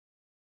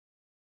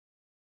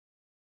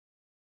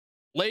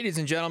Ladies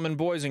and gentlemen,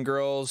 boys and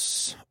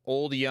girls,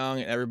 old, young,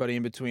 and everybody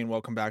in between,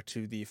 welcome back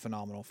to the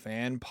Phenomenal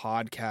Fan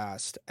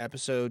Podcast,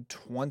 episode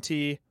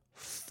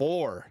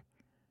 24.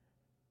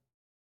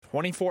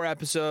 24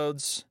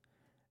 episodes,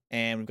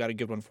 and we've got a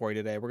good one for you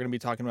today. We're going to be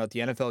talking about the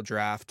NFL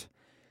Draft.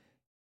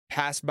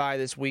 Passed by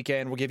this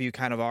weekend. We'll give you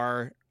kind of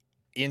our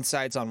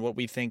insights on what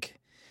we think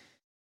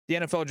the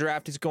NFL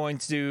Draft is going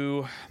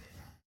to,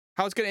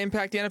 how it's going to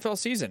impact the NFL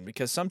season,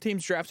 because some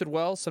teams drafted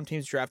well, some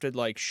teams drafted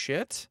like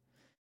shit.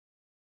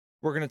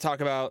 We're going to talk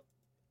about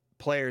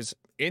players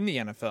in the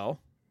NFL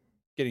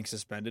getting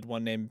suspended,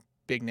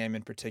 big name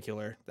in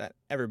particular that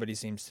everybody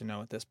seems to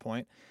know at this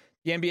point.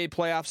 The NBA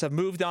playoffs have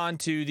moved on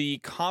to the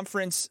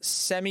conference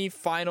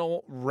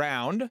semifinal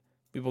round.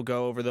 We will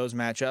go over those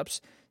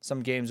matchups.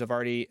 Some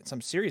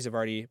series have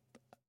already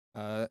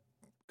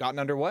gotten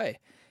underway.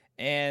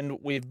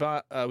 And we've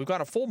got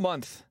a full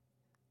month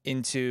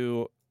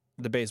into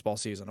the baseball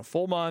season, a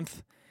full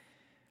month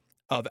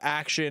of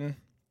action.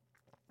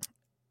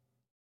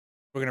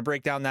 We're going to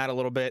break down that a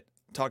little bit,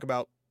 talk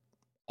about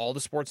all the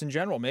sports in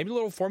general. Maybe a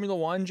little Formula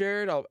One,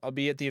 Jared. I'll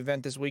be at the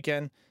event this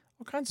weekend.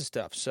 All kinds of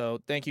stuff.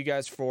 So thank you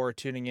guys for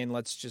tuning in.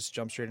 Let's just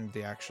jump straight into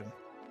the action.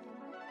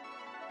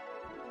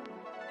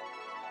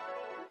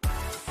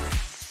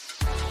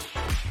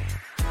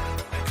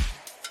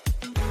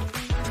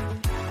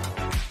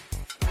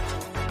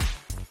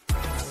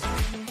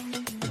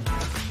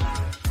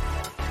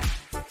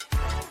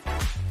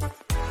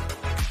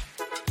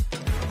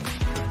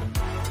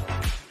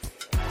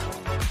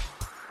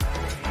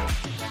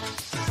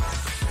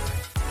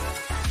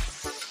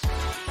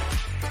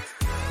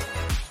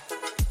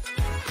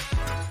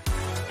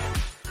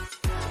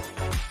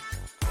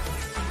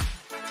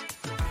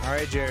 All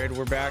right, Jared,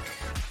 we're back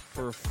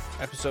for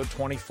episode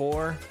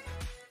 24.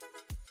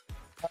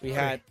 We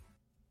had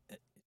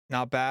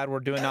not bad.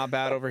 We're doing not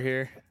bad over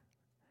here.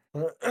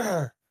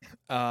 How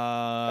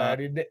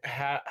you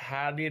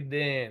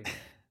doing?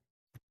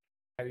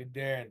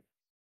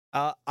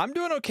 I'm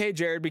doing okay,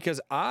 Jared,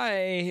 because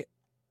I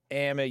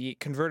am a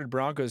converted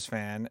Broncos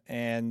fan,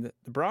 and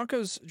the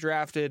Broncos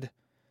drafted,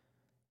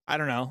 I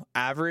don't know,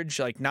 average,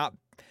 like not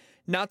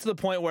to the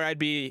point where I'd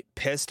be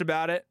pissed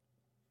about it.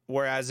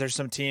 Whereas there's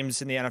some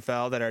teams in the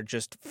NFL that are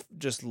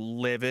just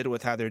livid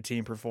with how their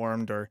team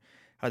performed or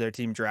how their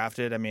team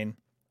drafted. I mean,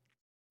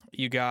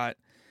 you got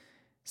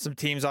some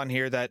teams on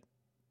here that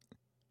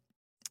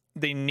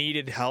they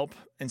needed help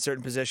in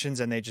certain positions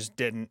and they just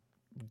didn't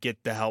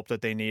get the help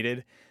that they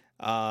needed.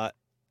 A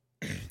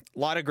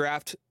lot of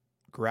graft.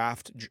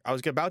 I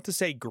was about to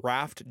say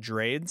draft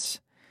grades.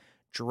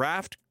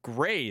 A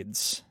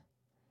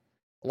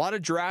lot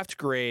of draft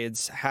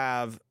grades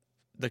have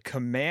the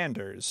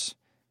Commanders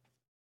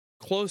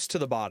close to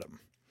the bottom.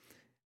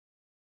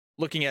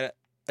 Looking at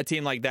a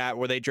team like that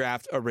where they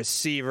draft a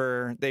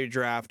receiver, they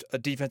draft a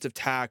defensive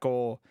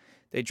tackle,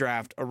 they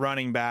draft a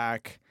running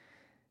back.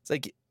 It's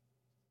like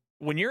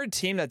when you're a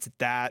team that's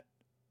that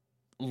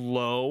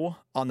low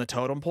on the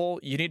totem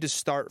pole, you need to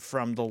start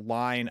from the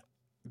line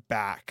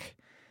back.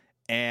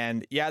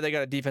 And yeah, they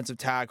got a defensive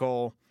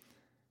tackle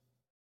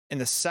in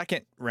the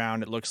second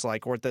round, it looks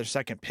like, or their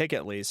second pick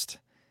at least.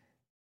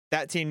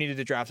 That team needed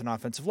to draft an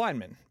offensive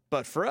lineman.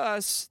 But for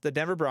us, the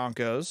Denver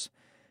Broncos,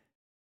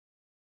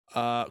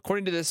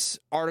 according to this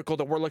article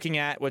that we're looking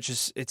at,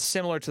 it's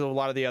similar to a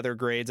lot of the other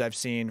grades I've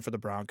seen for the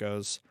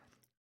Broncos,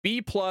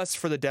 B+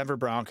 for the Denver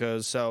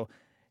Broncos. So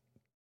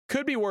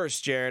could be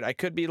worse, Jared. I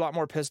could be a lot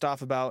more pissed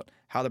off about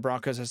how the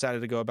Broncos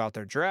decided to go about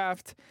their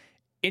draft.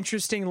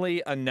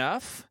 Interestingly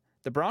enough,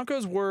 the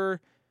Broncos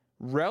were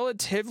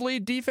relatively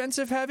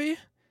defensive heavy.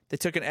 They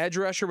took an edge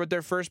rusher with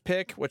their first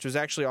pick, which was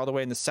actually all the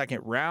way in the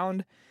second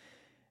round.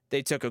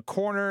 They took a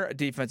corner, a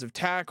defensive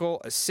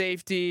tackle, a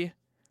safety,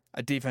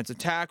 a defensive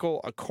tackle,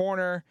 a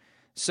corner.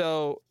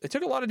 So they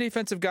took a lot of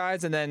defensive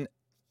guys, and then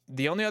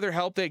the only other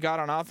help they got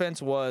on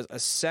offense was a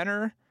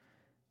center,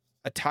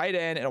 a tight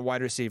end, and a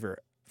wide receiver.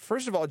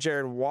 First of all,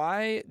 Jared,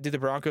 why do the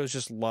Broncos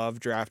just love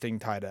drafting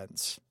tight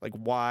ends? Like,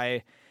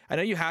 why? I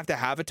know you have to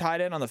have a tight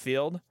end on the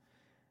field,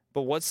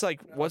 but what's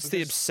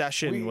the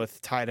obsession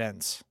with tight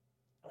ends?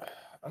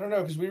 I don't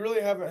know, because we really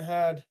haven't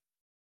had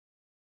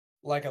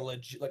like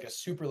a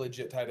super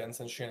legit tight end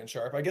since Shannon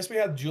Sharp. I guess we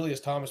had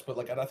Julius Thomas,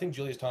 but I think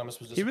Julius Thomas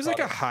was just he was like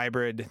a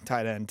hybrid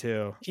tight end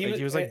too. He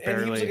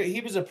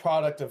was a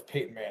product of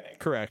Peyton Manning.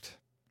 Correct.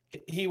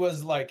 He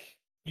was like,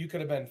 you could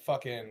have been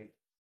fucking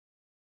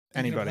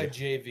anybody.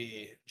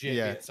 JV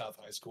at South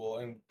High School,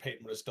 and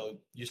Peyton would have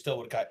you still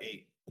would have got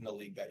 8 in the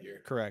league that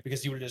year. Correct.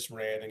 Because you would have just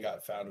ran and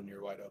got found when you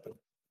were wide open.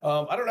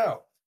 I don't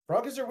know.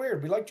 Broncos are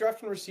weird. We like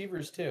drafting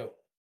receivers too.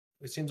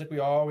 It seems like we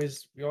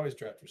always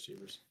draft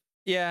receivers.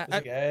 Yeah,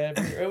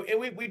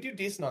 we do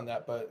decent on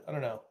that, but I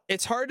don't know.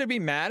 It's hard to be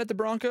mad at the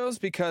Broncos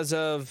because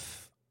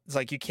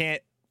you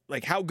can't,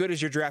 how good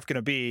is your draft going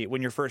to be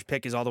when your first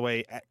pick is all the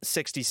way at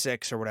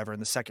 66 or whatever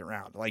in the second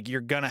round? Like, you're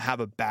going to have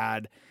a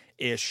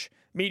bad-ish,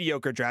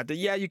 mediocre draft.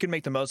 Yeah, you can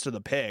make the most of the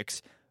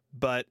picks,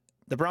 but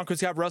the Broncos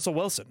got Russell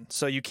Wilson,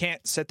 so you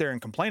can't sit there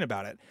and complain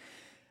about it.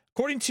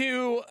 According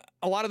to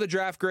a lot of the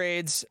draft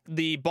grades,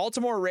 the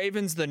Baltimore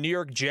Ravens, the New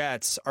York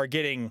Jets are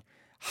getting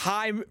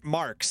high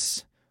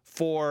marks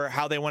for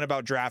how they went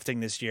about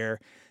drafting this year.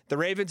 The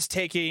Ravens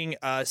taking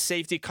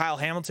safety Kyle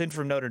Hamilton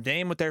from Notre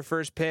Dame with their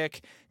first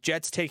pick.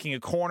 Jets taking a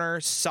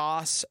corner,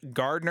 Sauce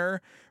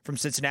Gardner from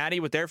Cincinnati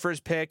with their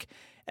first pick.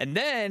 And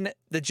then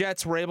the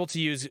Jets were able to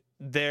use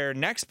their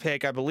next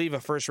pick, I believe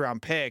a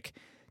first-round pick,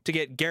 to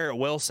get Garrett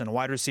Wilson, a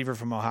wide receiver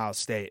from Ohio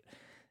State.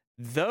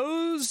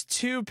 Those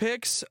two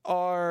picks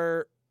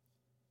are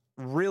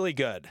really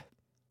good.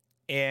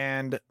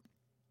 And,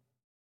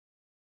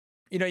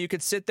 you know, you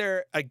could sit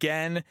there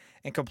again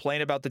and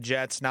complain about the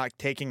Jets not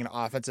taking an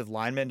offensive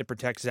lineman to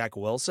protect Zach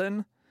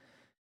Wilson.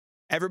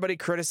 Everybody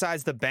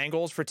criticized the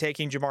Bengals for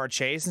taking Jamar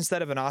Chase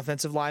instead of an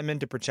offensive lineman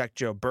to protect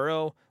Joe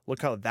Burrow.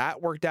 Look how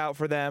that worked out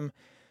for them.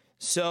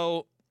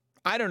 So,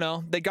 I don't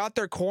know. They got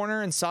their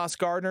corner in Sauce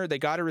Gardner. They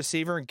got a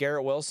receiver in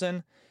Garrett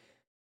Wilson.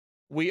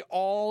 We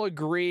all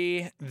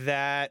agree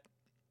that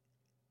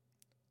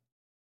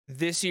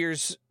this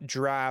year's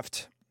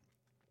draft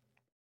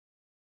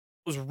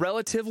was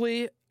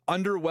relatively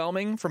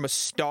underwhelming from a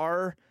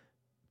star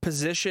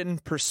position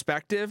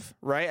perspective,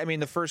 right? I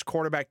mean, the first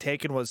quarterback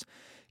taken was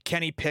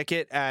Kenny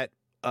Pickett at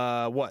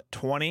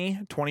 20,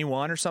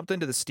 21 or something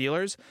to the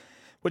Steelers,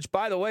 which,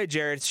 by the way,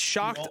 Jared,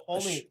 shocked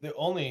the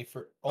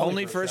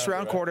only first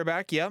round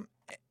quarterback. Yep.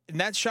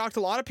 And that shocked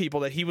a lot of people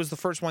that he was the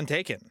first one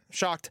taken.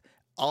 Shocked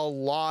a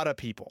lot of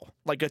people,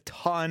 like a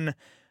ton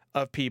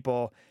of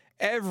people.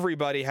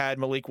 Everybody had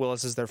Malik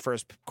Willis as their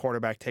first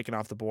quarterback taken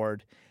off the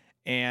board.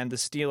 And the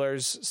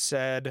Steelers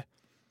said,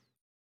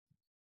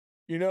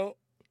 you know,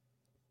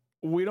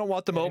 we don't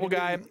want the mobile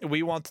guy.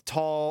 We want the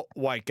tall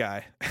white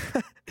guy.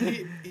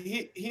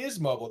 he is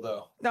mobile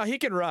though. No, he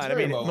can run. I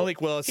mean, mobile.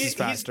 Malik Willis is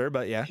faster,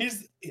 but yeah.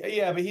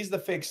 But he's the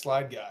fake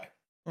slide guy.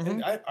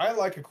 Mm-hmm. And I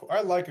like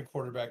a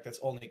quarterback that's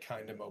only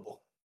kind of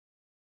mobile.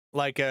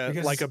 Like a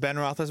Ben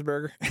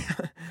Roethlisberger,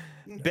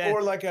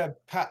 or like a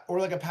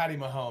Patty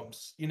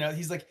Mahomes. You know,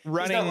 he's like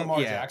running. He's not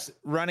Lamar Jackson.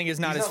 Running is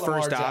not his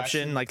first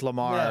option, like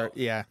Lamar.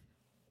 No.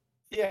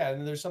 Yeah,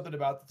 and there's something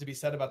to be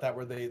said about that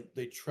where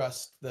they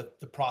trust the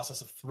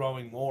process of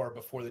throwing more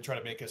before they try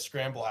to make a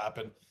scramble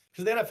happen.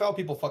 Because the NFL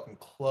people fucking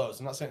close.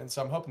 I'm not saying,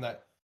 so I'm hoping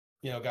that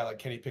a guy like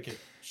Kenny Pickett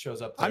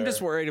shows up there. I'm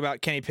just worried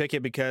about Kenny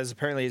Pickett because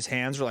apparently his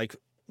hands are like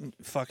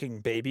fucking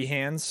baby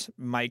hands,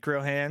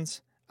 micro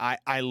hands.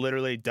 I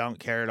literally don't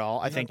care at all.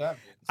 I think that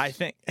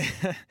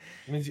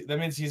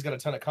means he's got a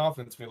ton of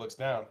confidence when he looks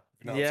down.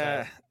 You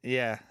know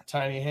yeah.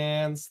 Tiny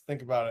hands.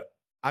 Think about it.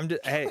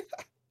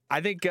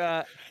 I think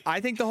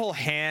the whole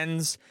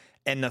hands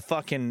and the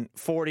fucking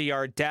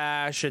 40-yard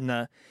dash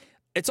and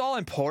it's all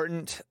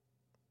important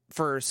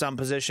for some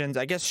positions.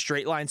 I guess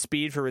straight line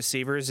speed for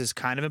receivers is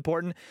kind of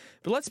important.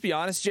 But let's be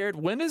honest, Jared,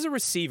 when does a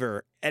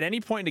receiver at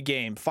any point in a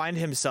game find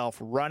himself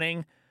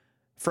running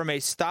from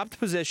a stopped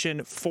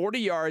position 40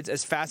 yards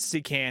as fast as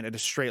he can at a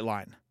straight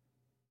line?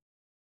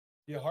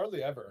 Yeah,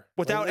 hardly ever.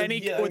 Without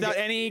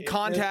any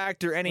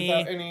contact or any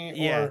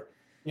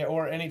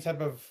or any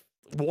type of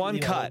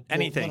cut,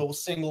 anything. Little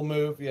single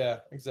move.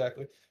 Yeah,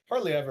 exactly.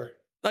 Hardly ever.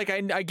 Like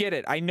I get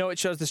it. I know it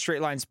shows the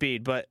straight line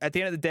speed, but at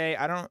the end of the day,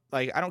 I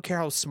don't care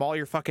how small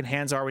your fucking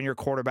hands are when you're a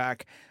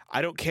quarterback.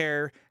 I don't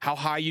care how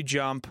high you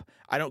jump.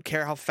 I don't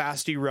care how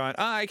fast you run.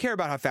 I care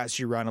about how fast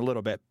you run a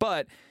little bit,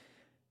 but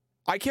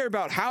I care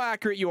about how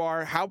accurate you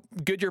are, how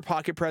good your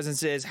pocket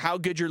presence is, how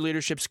good your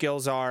leadership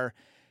skills are.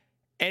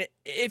 And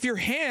if you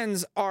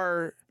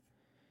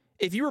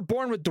were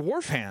born with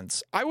dwarf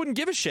hands, I wouldn't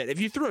give a shit. If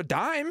you threw a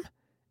dime,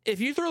 if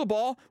you throw the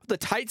ball with a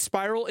tight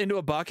spiral into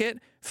a bucket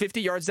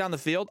 50 yards down the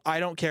field, I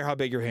don't care how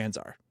big your hands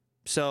are.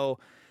 So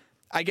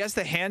I guess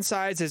the hand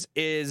size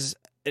is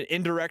an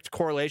indirect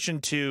correlation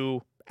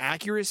to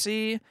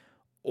accuracy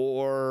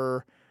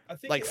or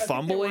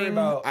fumbling.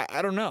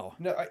 I don't know.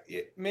 No,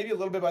 maybe a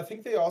little bit, but I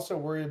think they also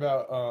worry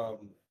about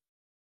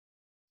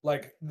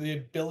like the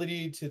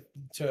ability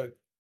to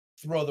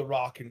throw the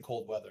rock in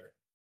cold weather.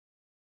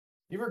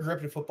 You ever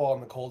gripped a football in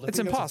the cold? It's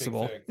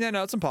impossible. Yeah,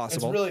 no, it's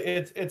impossible.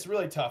 It's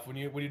really tough when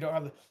you don't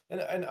have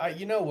and I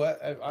you know what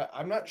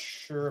I'm not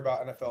sure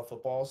about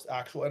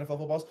actual NFL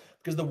footballs,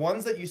 because the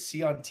ones that you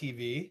see on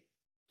TV.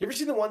 You ever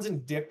seen the ones in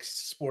Dick's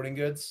Sporting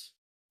Goods?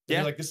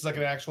 Yeah, like this is like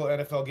an actual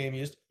NFL game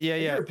used. Yeah.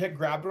 You ever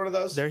grabbed one of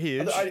those? They're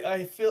huge.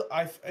 I feel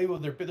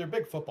they're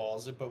big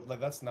footballs, but like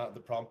that's not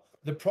the problem.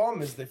 The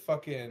problem is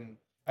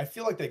I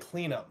feel like they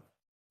clean them,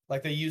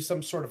 like they use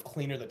some sort of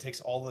cleaner that takes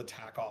all the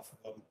tack off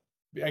of them.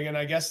 Again,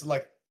 I guess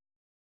like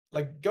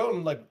go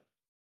and like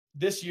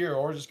this year,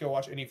 or just go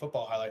watch any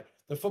football highlight.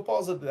 The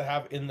footballs that they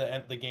have in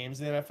the games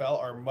in the NFL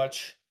are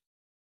much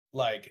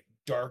like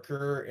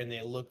darker, and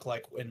they look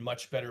like in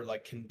much better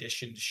like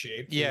conditioned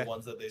shape than the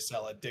ones that they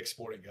sell at Dick's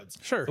Sporting Goods.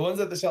 Sure, the ones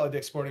that they sell at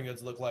Dick's Sporting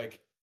Goods look like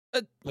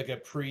a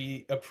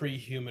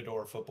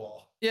pre-humidor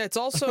football. Yeah, it's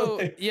also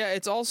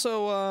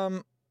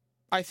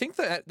I think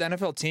that the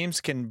NFL teams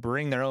can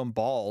bring their own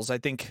balls. I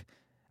think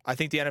the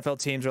NFL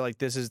teams are like,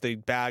 this is the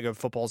bag of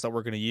footballs that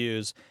we're going to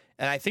use.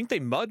 And I think they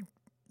mud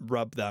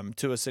rub them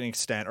to a certain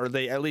extent, or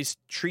they at least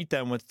treat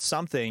them with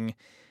something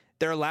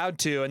they're allowed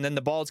to, and then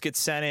the balls get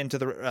sent in to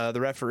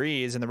the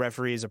referees, and the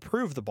referees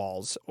approve the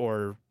balls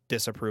or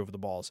disapprove the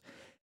balls.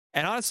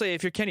 And honestly,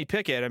 if you're Kenny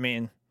Pickett, I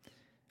mean,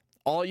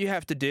 all you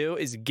have to do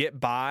is get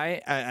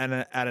by at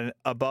an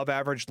above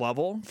average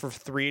level for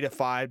 3 to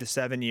 5 to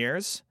 7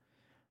 years,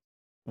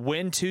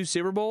 win 2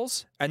 Super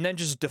Bowls, and then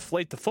just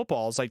deflate the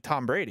footballs like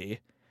Tom Brady,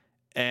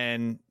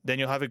 and then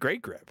you'll have a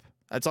great grip.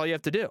 That's all you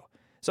have to do.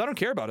 So I don't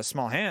care about his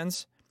small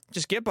hands.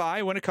 Just get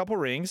by, win a couple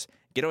rings,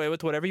 get away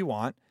with whatever you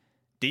want,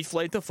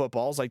 deflate the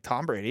footballs like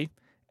Tom Brady,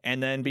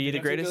 and then be the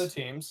greatest. The other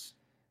teams.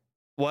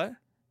 What?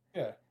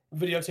 Yeah.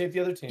 Videotape the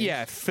other teams.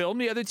 Yeah, film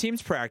the other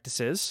team's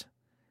practices.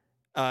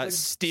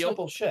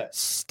 Simple shit.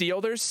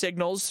 Steal their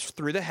signals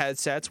through the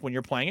headsets when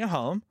you're playing at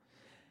home,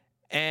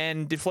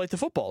 and deflate the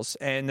footballs,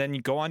 and then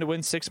you go on to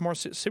win 6 more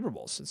Super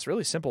Bowls. It's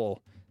really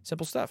simple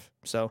stuff.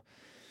 So,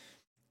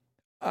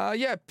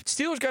 yeah,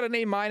 Steelers got an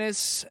A-.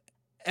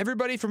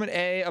 Everybody from an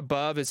A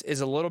above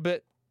is a little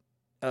bit.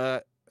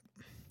 I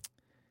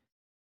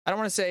don't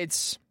want to say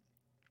it's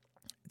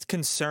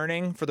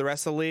concerning for the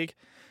rest of the league,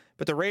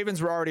 but the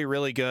Ravens were already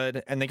really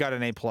good, and they got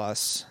an A+.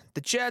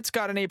 The Jets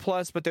got an A+,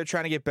 but they're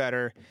trying to get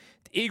better.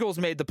 The Eagles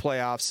made the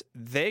playoffs.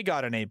 They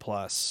got an A+.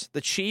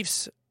 The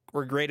Chiefs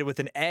were graded with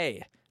an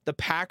A. The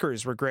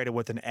Packers were graded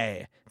with an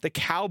A. The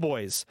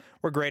Cowboys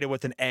were graded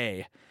with an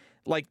A.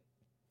 Like,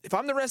 if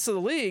I'm the rest of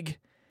the league,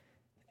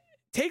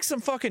 take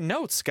some fucking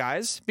notes,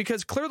 guys,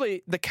 because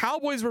clearly the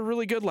Cowboys were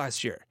really good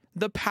last year.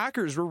 The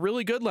Packers were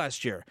really good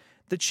last year.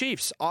 The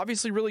Chiefs,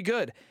 obviously really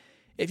good.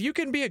 If you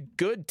can be a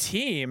good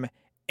team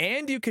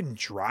and you can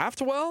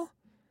draft well,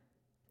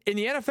 in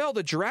the NFL,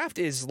 the draft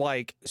is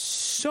like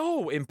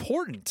so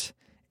important.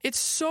 It's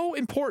so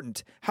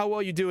important how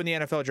well you do in the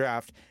NFL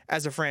draft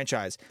as a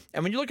franchise.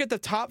 And when you look at the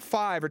top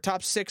 5 or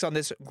top 6 on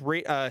this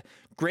great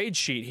grade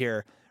sheet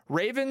here,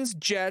 Ravens,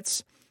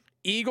 Jets,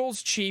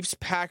 Eagles, Chiefs,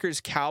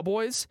 Packers,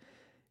 Cowboys.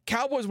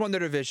 Cowboys won their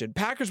division.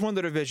 Packers won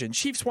their division.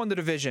 Chiefs won the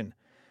division.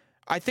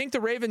 I think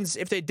the Ravens,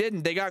 if they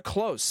didn't, they got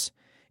close.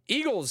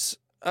 Eagles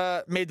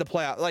made the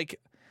playoff. Like,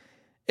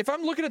 if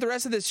I'm looking at the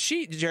rest of this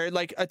sheet, Jared,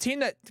 like a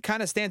team that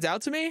kind of stands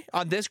out to me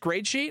on this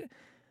grade sheet,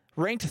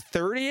 ranked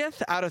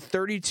 30th out of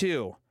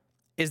 32,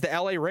 is the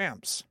LA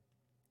Rams.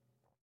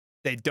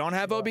 They don't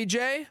have OBJ.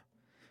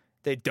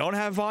 They don't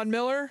have Von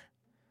Miller.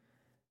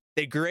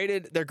 They're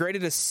graded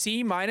a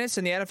C- in the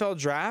NFL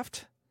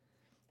draft.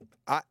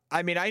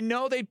 I mean, I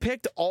know they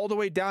picked all the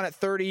way down at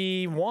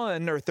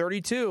 31 or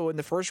 32 in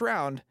the first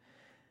round.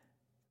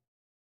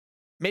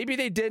 Maybe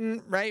they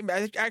didn't, right?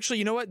 Actually,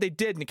 you know what? They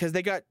didn't, because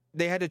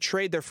they had to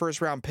trade their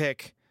first round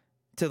pick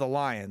to the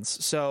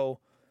Lions. So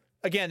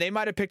again, they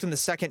might have picked in the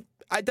second.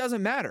 It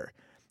doesn't matter.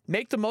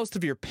 Make the most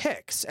of your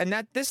picks.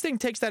 And this thing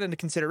takes that into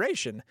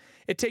consideration.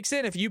 It takes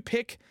in, if you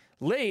pick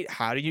late,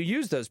 how do you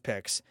use those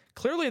picks?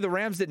 Clearly the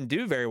Rams didn't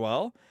do very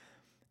well.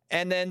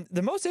 And then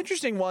the most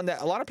interesting one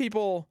that a lot of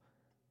people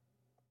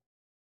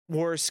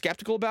were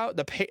skeptical about,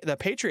 the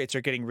Patriots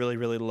are getting really,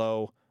 really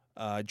low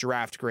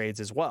draft grades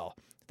as well.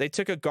 They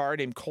took a guard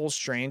named Cole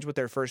Strange with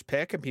their first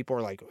pick, and people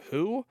were like,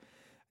 who?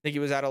 I think he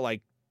was out of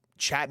like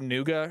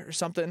Chattanooga or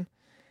something.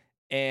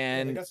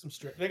 And yeah,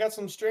 they got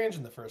some Strange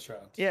in the first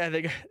round. Yeah,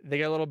 they got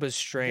a little bit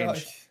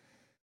Strange.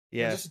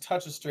 Yeah, just a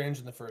touch of Strange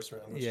in the first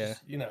round. Which is,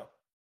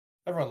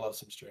 everyone loves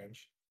some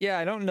Strange. Yeah,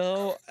 I don't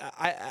know.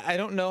 I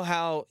don't know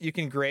how you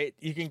can grade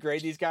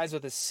these guys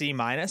with a C-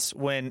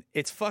 when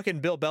it's fucking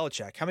Bill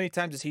Belichick. How many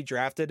times has he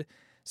drafted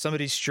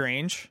somebody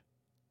strange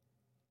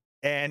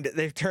and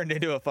they've turned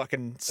into a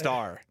fucking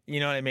star? You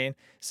know what I mean?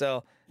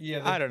 So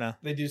yeah, I don't know.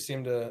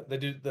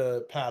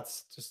 The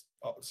Pats just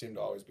seem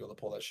to always be able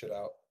to pull that shit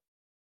out.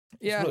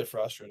 Yeah, it's really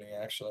frustrating,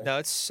 actually. No,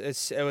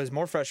 it was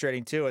more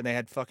frustrating too, and they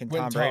had fucking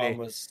Tom Brady.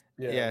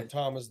 When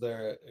Tom was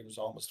there, it was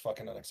almost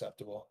fucking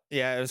unacceptable.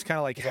 Yeah, it was kind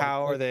of like,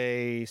 how are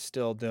they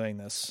still doing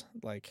this?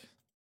 Like,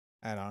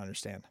 I don't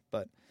understand.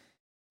 But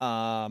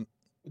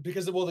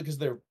because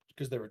they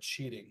were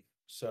cheating.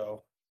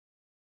 So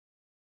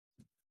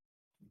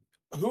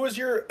who was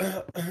your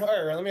all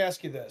right, let me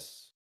ask you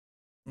this.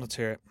 Let's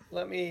hear it.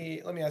 Let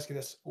me ask you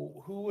this.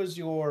 Who was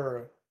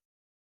your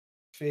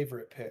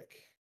favorite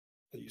pick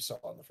that you saw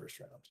in the first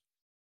round?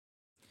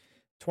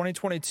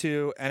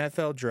 2022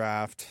 NFL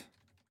draft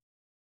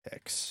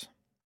picks.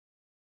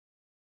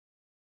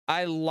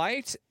 I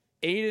liked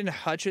Aiden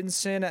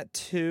Hutchinson at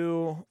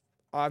 2,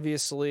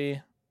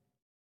 obviously.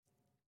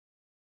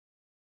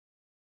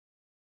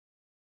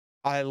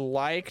 I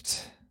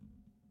liked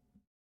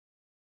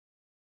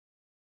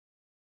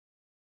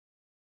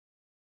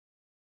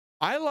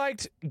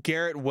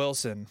Garrett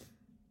Wilson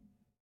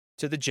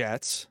to the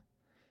Jets.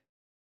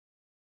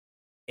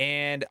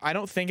 And I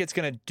don't think it's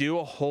going to do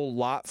a whole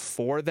lot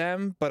for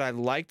them, but I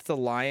liked the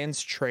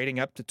Lions trading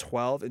up to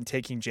 12 and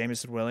taking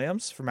Jamison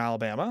Williams from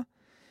Alabama.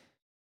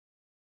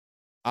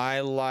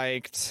 I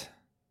liked,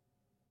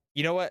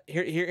 you know what?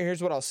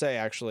 Here's what I'll say,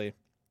 actually.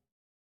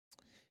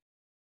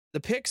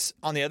 The picks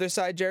on the other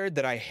side, Jared,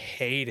 that I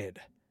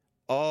hated.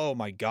 Oh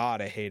my God,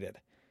 I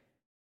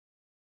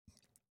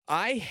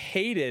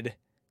hated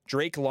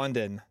Drake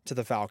London to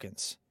the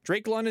Falcons.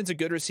 Drake London's a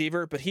good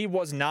receiver, but he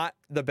was not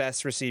the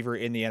best receiver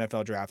in the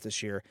NFL draft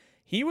this year.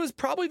 He was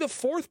probably the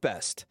fourth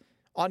best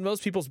on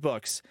most people's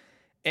books.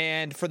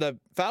 And for the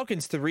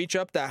Falcons to reach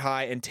up that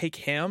high and take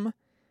him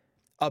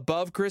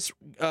above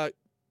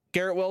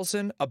Garrett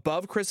Wilson,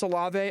 above Chris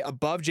Olave,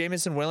 above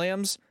Jameson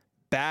Williams,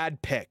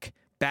 bad pick.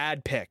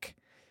 Bad pick.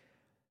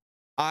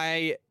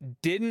 I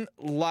didn't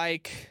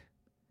like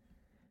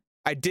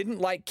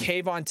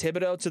Kayvon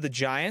Thibodeau to the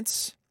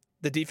Giants,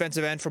 the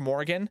defensive end from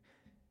Oregon.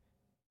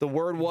 The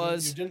word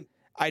was,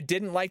 I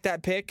didn't like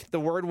that pick. The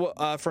word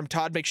from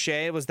Todd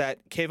McShay was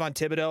that Kayvon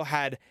Thibodeau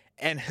had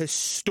an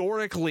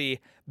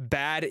historically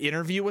bad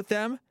interview with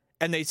them,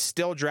 and they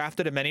still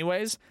drafted him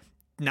anyways.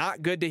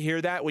 Not good to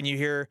hear that when you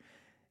hear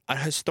a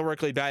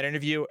historically bad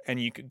interview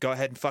and you could go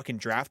ahead and fucking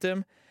draft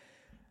him.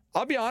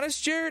 I'll be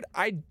honest, Jared,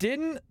 I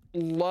didn't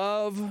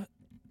love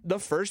the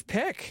first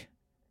pick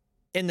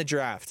in the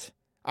draft.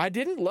 I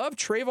didn't love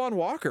Trayvon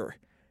Walker.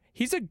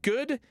 He's a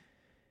good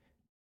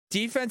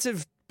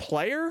defensive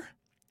player,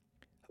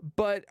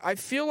 but I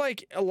feel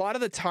like a lot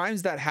of the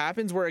times that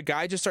happens where a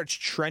guy just starts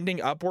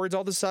trending upwards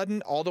all of a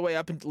sudden, all the way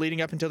up and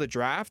leading up until the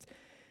draft.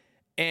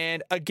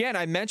 And again,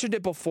 I mentioned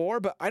it before,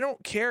 but I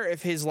don't care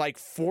if his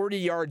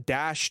 40-yard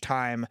dash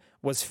time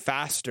was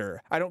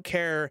faster. I don't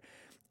care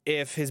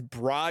if his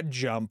broad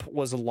jump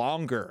was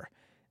longer.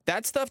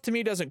 That stuff to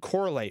me doesn't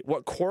correlate.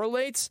 What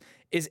correlates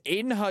is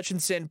Aiden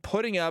Hutchinson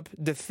putting up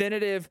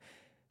definitive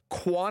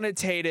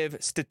quantitative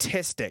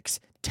statistics,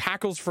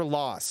 tackles for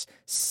loss,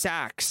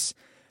 sacks,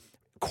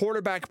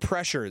 quarterback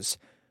pressures,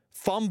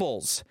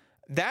 fumbles.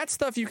 That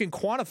stuff you can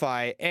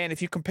quantify. And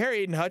if you compare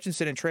Aiden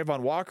Hutchinson and Trayvon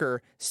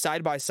Walker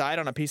side by side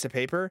on a piece of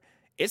paper,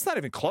 it's not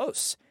even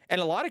close. And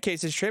in a lot of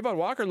cases, Trayvon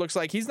Walker looks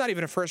like he's not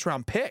even a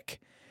first-round pick.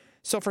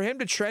 So for him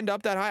to trend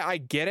up that high, I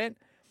get it,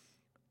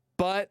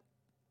 but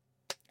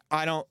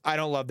I don't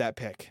love that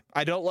pick.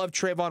 I don't love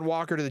Trayvon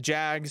Walker to the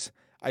Jags.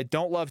 I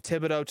don't love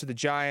Thibodeau to the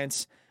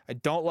Giants. I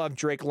don't love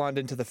Drake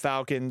London to the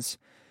Falcons.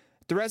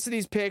 The rest of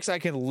these picks I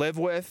can live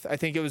with. I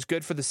think it was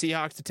good for the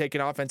Seahawks to take an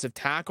offensive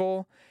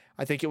tackle.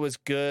 I think it was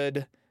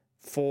good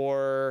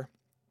for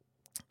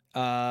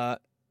the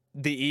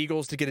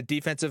Eagles to get a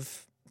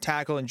defensive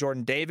tackle in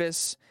Jordan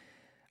Davis.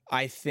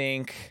 I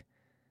think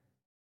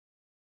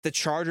the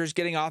Chargers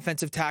getting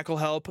offensive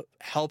tackle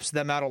helps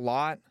them out a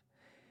lot.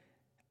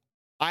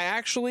 I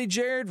actually,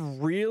 Jared,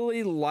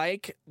 really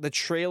like the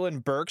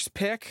Treylon Burks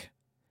pick,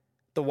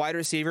 the wide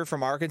receiver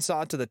from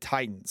Arkansas, to the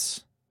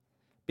Titans,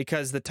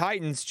 because the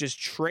Titans just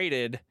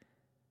traded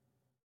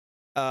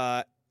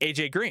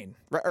AJ Green,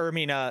 not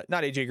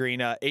AJ Green,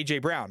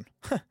 AJ Brown.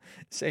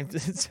 Same.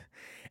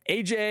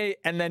 AJ,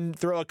 and then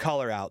throw a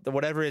color out,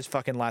 whatever his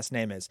fucking last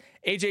name is.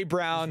 AJ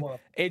Brown,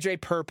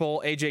 AJ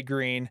Purple, AJ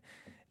Green.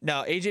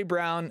 No, AJ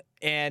Brown,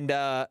 and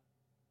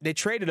they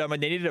traded him,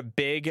 and they needed a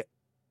big,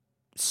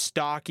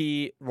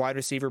 stocky wide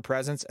receiver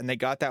presence, and they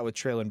got that with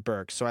Treylon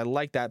Burks. So I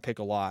like that pick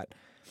a lot.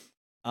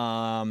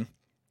 I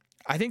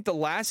think the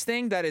last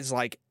thing that is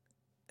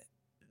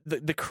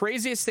the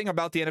craziest thing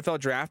about the NFL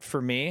draft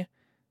for me,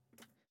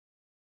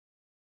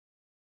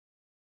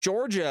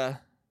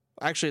 Georgia.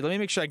 Actually, let me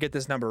make sure I get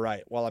this number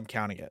right while I'm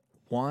counting it.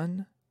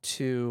 1,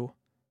 2,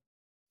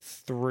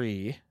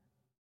 3,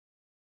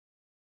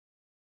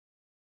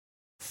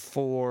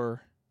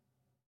 4,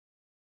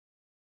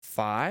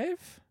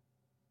 5.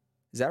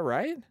 Is that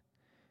right?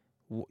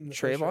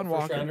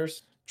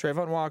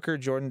 Trayvon Walker,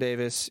 Jordan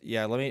Davis.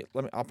 Yeah, let me.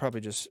 I'll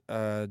probably just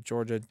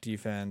Georgia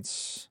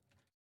defense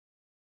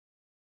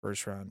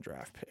first round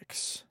draft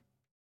picks.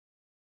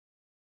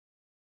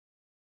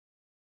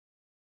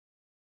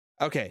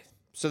 Okay,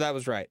 so that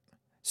was right.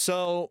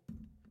 So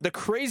the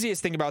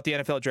craziest thing about the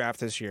NFL draft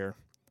this year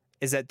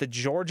is that the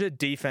Georgia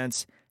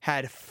defense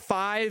had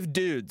 5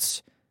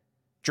 dudes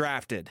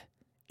drafted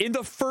in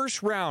the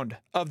first round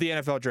of the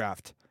NFL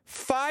draft.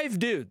 5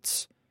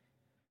 dudes.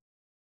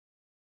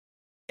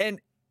 And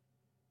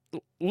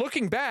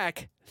looking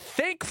back,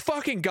 thank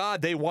fucking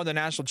God they won the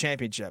national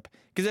championship.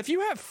 Because if you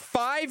have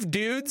 5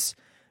 dudes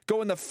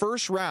go in the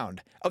first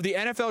round of the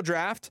NFL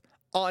draft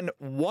on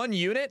one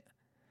unit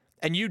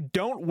and you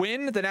don't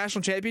win the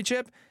national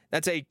championship,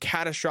 that's a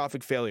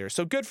catastrophic failure.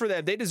 So good for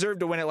them. They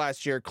deserved to win it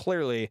last year,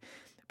 clearly,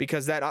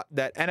 because that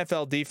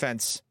NFL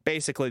defense, they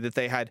basically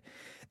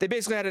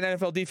had an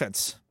NFL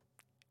defense.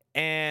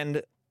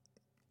 And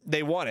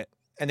they won it.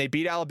 And they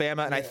beat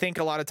Alabama. And I think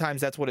a lot of times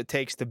that's what it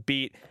takes to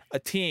beat a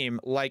team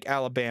like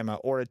Alabama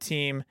or a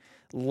team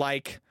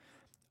like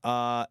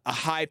a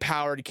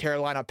high-powered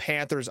Carolina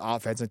Panthers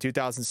offense in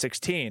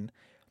 2016.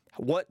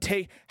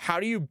 How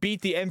do you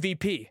beat the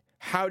MVP?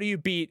 How do you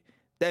beat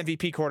the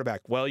MVP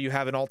quarterback? Well, you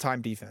have an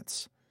all-time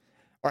defense.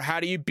 Or how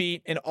do you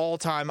beat an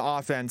all-time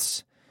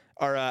offense?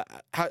 Or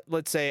how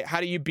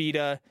do you beat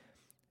a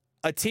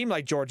team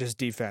like Georgia's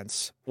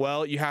defense?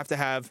 Well, you have to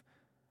have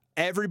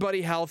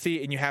everybody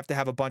healthy, and you have to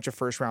have a bunch of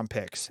first-round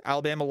picks.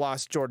 Alabama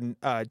lost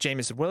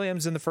Jameson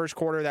Williams in the first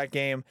quarter of that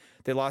game.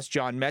 They lost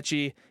John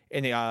Mechie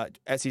in the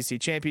SEC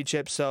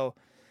championship. So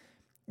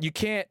you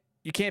can't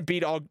you can't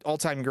beat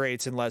all-time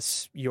greats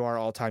unless you are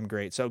all-time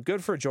great. So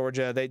good for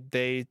Georgia.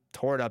 They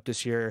tore it up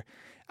this year.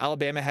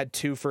 Alabama had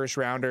 2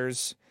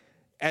 first-rounders.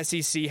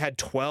 SEC had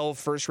 12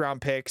 first-round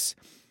picks.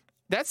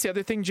 That's the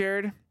other thing,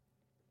 Jared.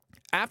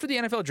 After the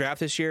NFL draft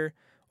this year,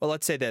 well,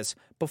 let's say this.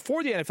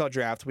 Before the NFL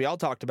draft, we all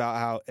talked about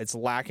how it's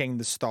lacking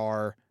the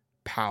star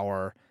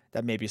power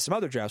that maybe some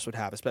other drafts would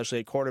have, especially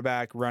at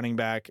quarterback, running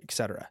back,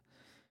 etc.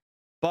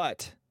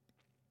 But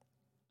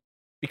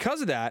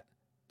because of that,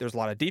 there's a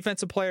lot of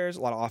defensive players,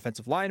 a lot of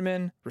offensive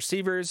linemen,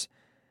 receivers,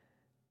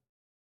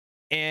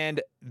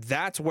 and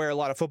that's where a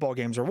lot of football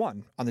games are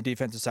won, on the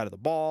defensive side of the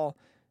ball,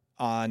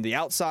 on the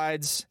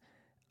outsides,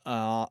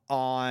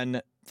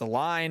 on the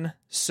line.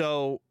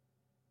 So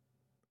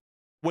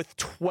with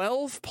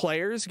 12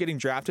 players getting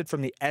drafted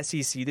from the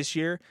SEC this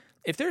year,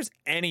 if there's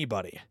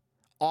anybody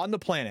on the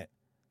planet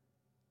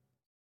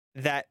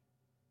that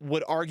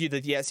would argue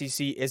that the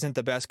SEC isn't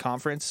the best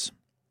conference,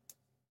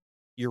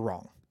 you're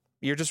wrong.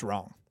 You're just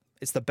wrong.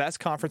 It's the best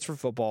conference for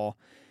football.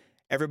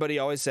 Everybody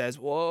always says,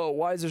 whoa,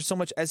 why is there so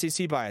much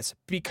SEC bias?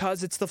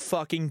 Because it's the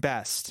fucking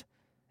best.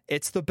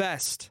 It's the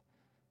best.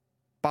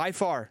 By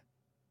far.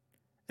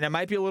 And it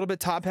might be a little bit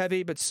top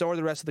heavy, but so are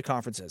the rest of the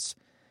conferences.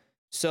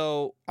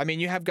 So, I mean,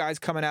 you have guys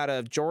coming out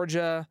of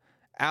Georgia,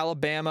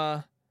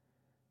 Alabama,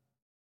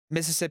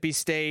 Mississippi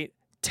State,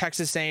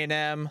 Texas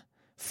A&M,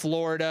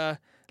 Florida.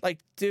 Like,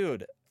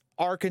 dude,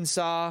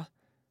 Arkansas.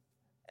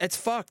 It's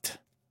fucked.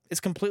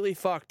 It's completely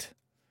fucked.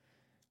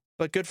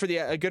 But good for the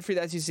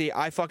SEC.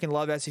 I fucking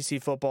love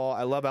SEC football.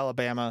 I love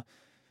Alabama.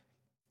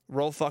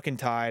 Roll fucking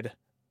Tide.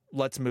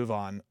 Let's move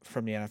on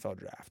from the NFL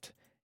draft.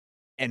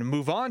 And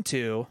move on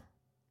to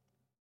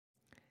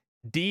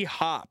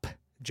D-Hop,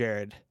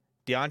 Jared.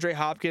 DeAndre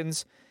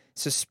Hopkins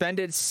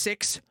suspended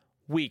 6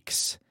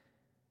 weeks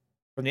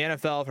from the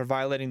NFL for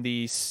violating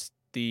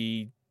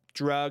the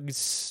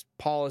drugs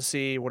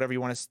policy, whatever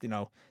you want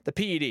to, the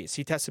PEDs.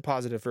 He tested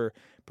positive for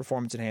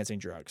performance-enhancing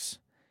drugs.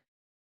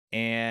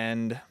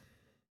 And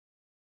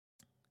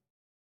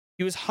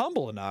he was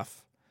humble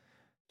enough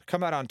to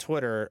come out on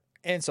Twitter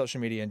and social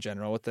media in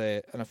general with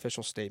an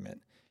official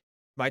statement.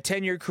 My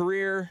 10-year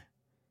career,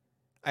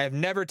 I have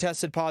never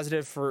tested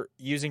positive for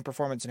using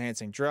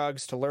performance-enhancing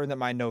drugs. To learn that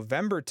my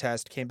November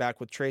test came back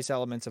with trace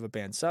elements of a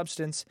banned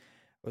substance,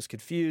 I was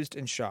confused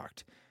and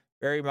shocked.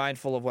 Very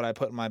mindful of what I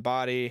put in my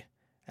body.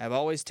 I have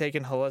always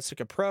taken a holistic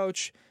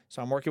approach,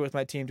 so I'm working with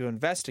my team to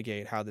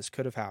investigate how this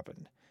could have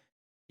happened.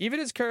 Even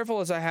as careful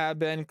as I have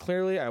been,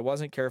 clearly I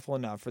wasn't careful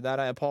enough. For that,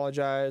 I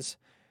apologize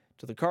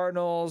to the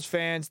Cardinals,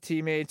 fans,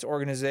 teammates,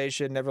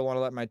 organization. Never want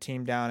to let my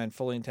team down and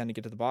fully intend to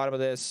get to the bottom of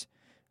this.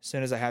 As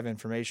soon as I have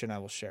information, I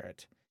will share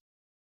it.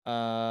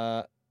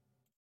 I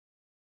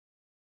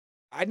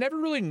never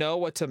really know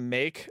what to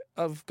make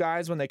of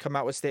guys when they come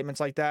out with statements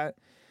like that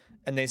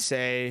and they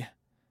say,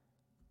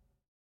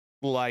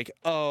 like,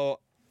 oh,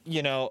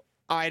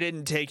 I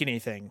didn't take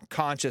anything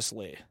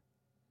consciously.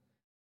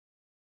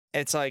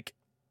 It's like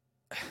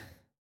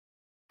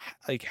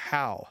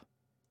how?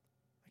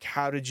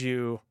 How did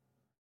you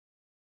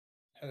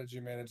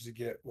manage to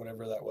get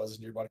whatever that was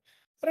in your body?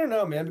 I don't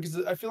know, man, because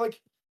I feel like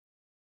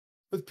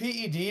with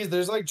PEDs,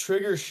 there's like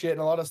trigger shit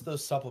and a lot of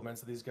those supplements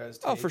that these guys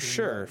take. Oh, for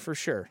sure.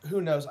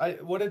 Who knows?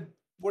 What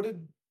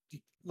did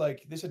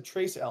like they said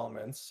trace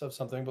elements of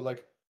something, but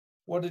like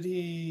what did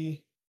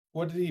he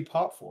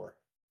pop for?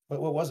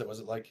 What was it? Was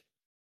it like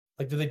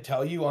did they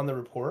tell you on the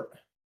report?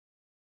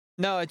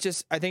 No, I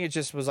think it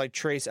just was like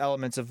trace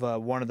elements of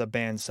one of the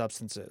banned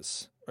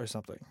substances or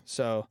something.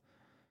 So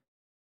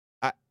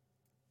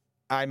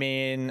I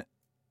mean,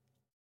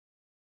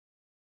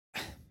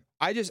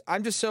 I'm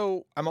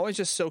always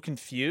just so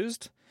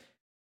confused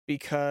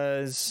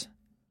because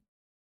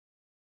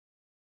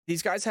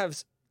these guys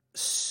have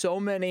so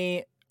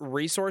many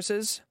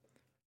resources,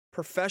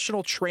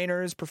 professional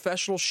trainers,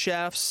 professional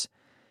chefs.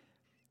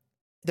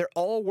 They're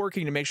all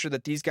working to make sure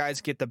that these guys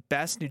get the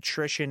best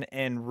nutrition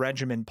and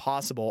regimen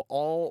possible,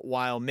 all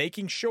while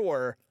making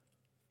sure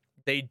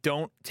they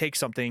don't take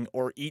something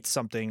or eat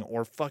something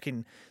or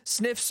fucking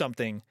sniff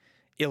something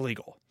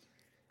illegal.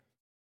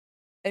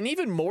 And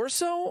even more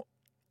so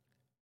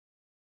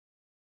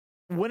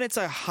when it's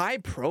a high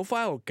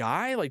profile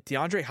guy like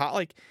DeAndre Hopkins,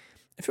 like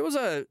if it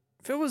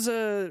was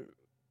a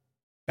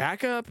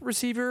backup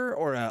receiver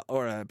or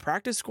a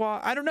practice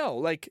squad, I don't know.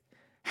 Like,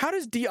 how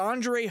does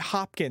DeAndre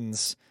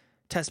Hopkins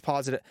test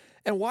positive,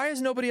 and why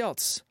is nobody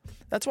else?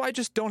 That's why I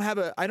don't have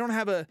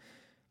a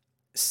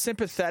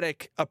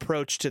sympathetic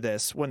approach to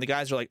this. When the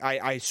guys are like,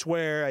 I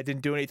swear I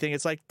didn't do anything.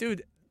 It's like,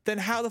 dude, then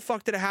how the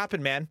fuck did it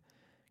happen, man?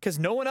 Because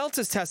no one else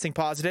is testing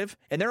positive,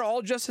 and they're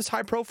all just as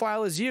high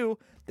profile as you.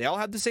 They all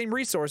have the same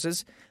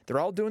resources. They're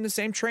all doing the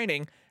same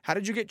training. How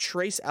did you get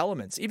trace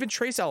elements? Even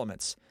trace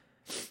elements.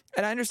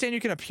 And I understand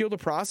you can appeal the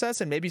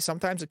process, and maybe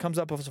sometimes it comes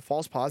up as a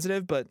false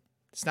positive, but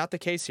it's not the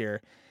case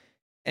here.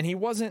 And he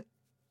wasn't...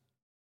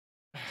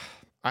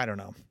 I don't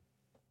know.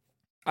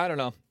 It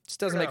just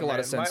doesn't make a lot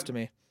of sense to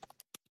me.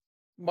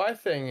 My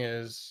thing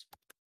is,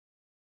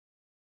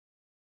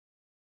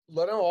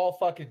 let them all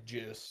fucking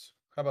juice.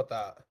 How about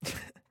that?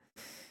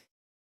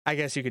 I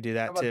guess you could do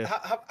that too.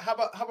 How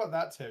about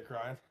that take,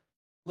 Ryan?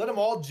 Let them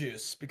all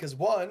juice because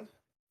one,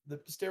 the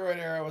steroid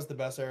era was the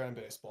best era in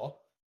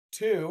baseball.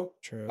 Two,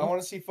 True. I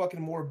want to see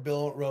fucking more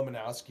Bill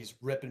Romanowskis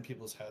ripping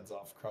people's heads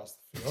off across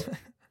the field.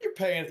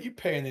 You're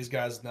paying these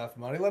guys enough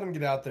money. Let them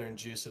get out there and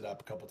juice it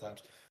up a couple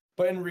times.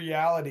 But in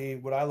reality,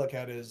 what I look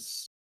at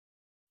is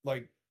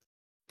like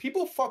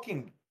people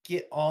fucking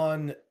get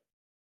on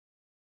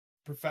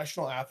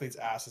professional athletes'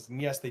 asses,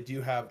 and yes, they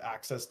do have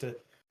access to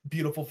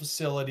beautiful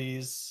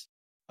facilities,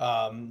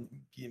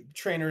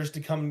 trainers to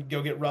come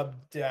go get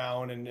rubbed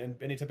down, and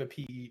any type of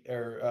PE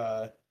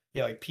or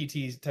like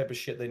PT type of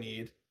shit they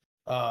need.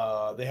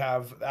 They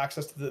have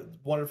access to the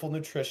wonderful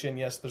nutrition.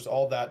 Yes, there's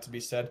all that to be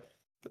said.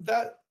 But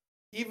that,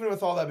 even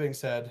with all that being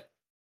said,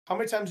 how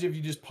many times have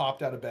you just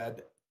popped out of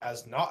bed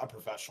as not a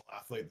professional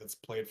athlete that's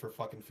played for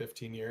fucking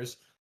 15 years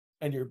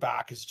and your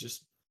back is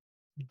just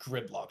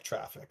gridlock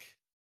traffic?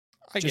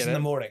 Just in the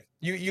morning,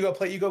 you go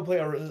play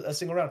a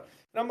single round,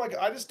 and I'm like,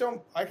 I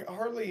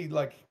hardly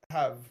like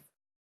I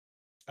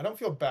don't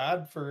feel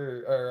bad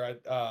I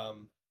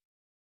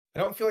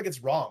don't feel like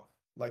it's wrong,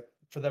 like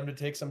for them to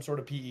take some sort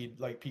of PED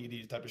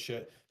type of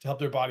shit to help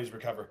their bodies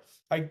recover.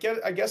 I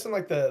guess in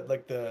like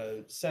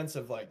the sense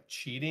of like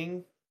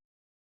cheating,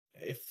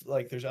 if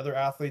like there's other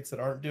athletes that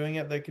aren't doing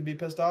it, they could be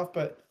pissed off.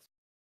 But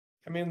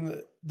I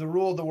mean, the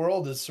rule of the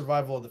world is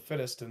survival of the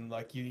fittest, and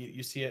like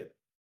you see it.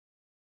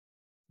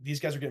 These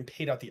guys are getting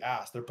paid out the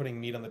ass. They're putting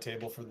meat on the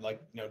table for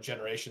like,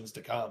 generations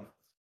to come.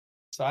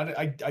 So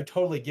I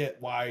totally get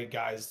why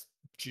guys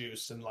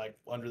juice and like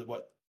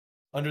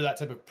under that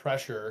type of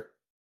pressure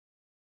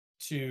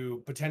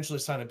to potentially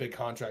sign a big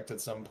contract at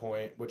some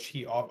point, which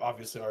he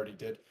obviously already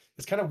did.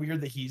 It's kind of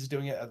weird that he's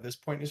doing it at this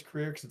point in his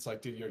career, because it's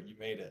like, dude, you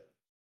made it.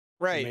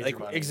 Right. Like,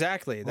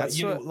 exactly.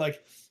 That's like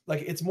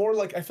it's more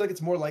like, I feel like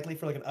it's more likely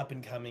for like an up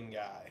and coming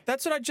guy.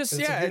 That's what I just,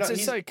 it's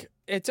just like,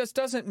 it just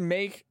doesn't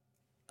make,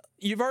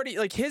 you've already,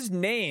 like, his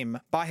name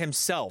by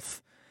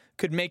himself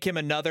could make him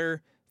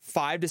another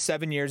 5 to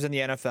 7 years in the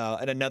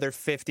NFL and another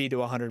 $50 to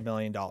 $100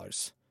 million.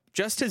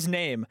 Just his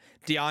name,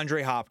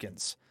 DeAndre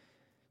Hopkins.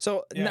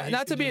 So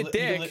not to be a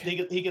dick,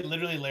 he could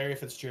literally Larry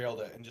Fitzgerald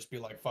it and just be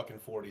like fucking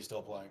 40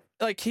 still playing.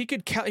 Like he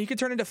could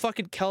turn into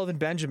fucking Kelvin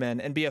Benjamin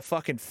and be a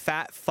fucking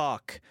fat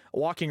fuck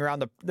walking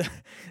around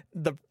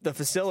the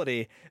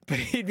facility, but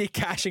he'd be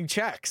cashing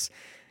checks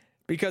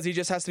because he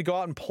just has to go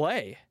out and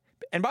play.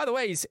 And by the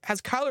way, he has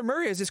Kyler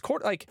Murray as his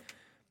court. Like,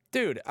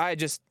 dude,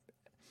 it's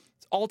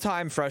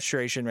all-time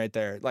frustration right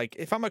there. Like,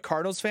 if I'm a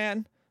Cardinals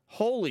fan,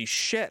 holy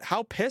shit,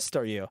 how pissed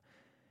are you?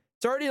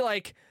 It's already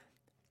like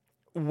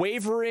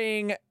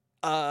wavering.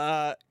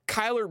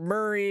 Kyler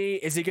Murray,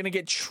 is he going to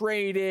get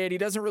traded? He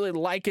doesn't really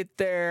like it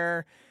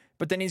there,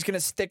 but then he's going to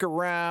stick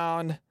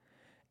around.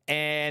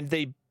 And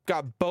they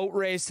got boat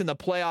raced in the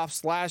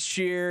playoffs last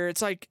year.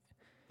 It's like,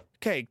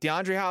 okay,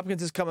 DeAndre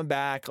Hopkins is coming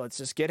back. Let's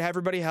just get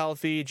everybody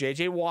healthy.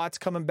 J.J. Watt's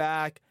coming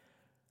back.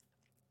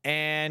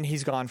 And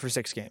he's gone for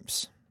 6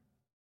 games.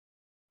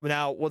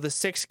 Now, will the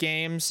 6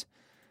 games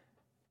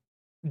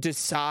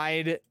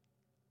decide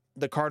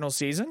the Cardinals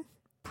season?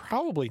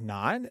 Probably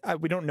not.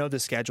 We don't know the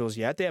schedules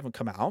yet. They haven't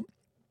come out.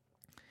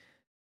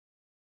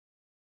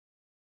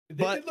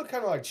 They did look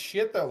kind of like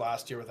shit, though,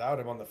 last year without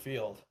him on the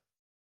field.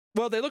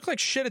 Well, they look like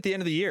shit at the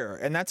end of the year.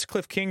 And that's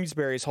Cliff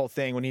Kingsbury's whole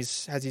thing when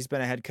he's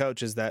been a head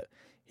coach, is that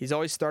he's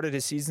always started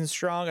his season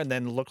strong and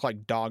then looked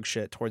like dog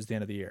shit towards the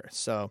end of the year.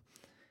 So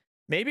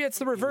maybe it's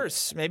the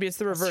reverse.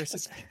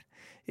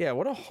 Yeah,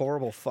 what a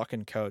horrible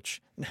fucking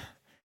coach.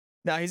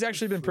 No, he's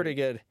actually been pretty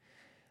good.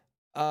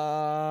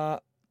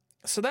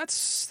 So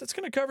that's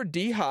going to cover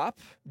D-Hop,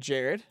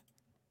 Jared.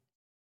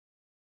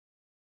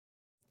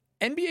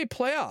 NBA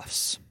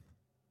playoffs.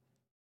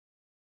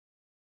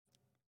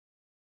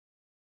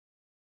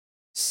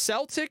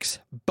 Celtics,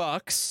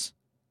 Bucks,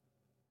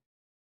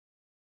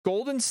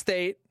 Golden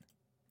State,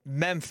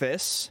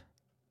 Memphis,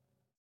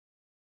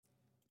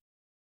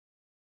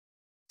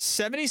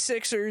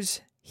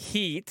 76ers,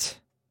 Heat,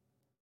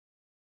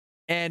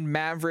 and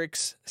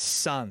Mavericks,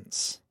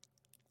 Suns.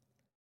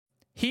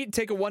 Heat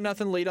take a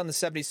 1-0 lead on the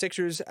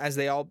 76ers as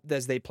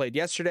they played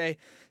yesterday.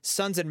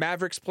 Suns and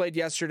Mavericks played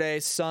yesterday.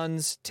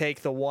 Suns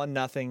take the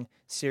 1-0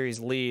 series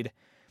lead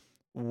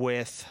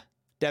with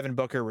Devin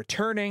Booker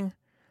returning.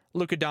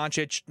 Luka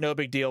Doncic, no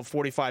big deal,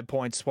 45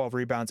 points, 12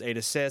 rebounds, 8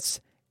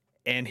 assists.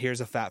 And here's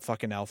a fat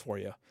fucking L for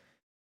you.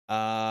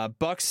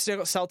 Bucks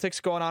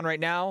Celtics going on right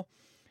now.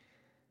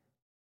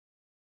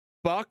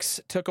 Bucks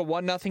took a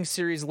 1-0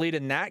 series lead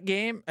in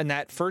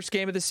that first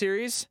game of the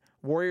series.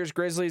 Warriors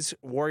Grizzlies,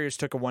 Warriors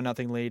took a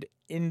 1-0 lead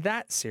in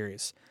that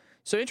series.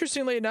 So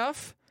interestingly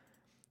enough,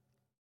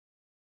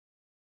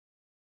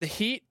 the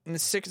Heat in the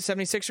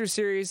 76ers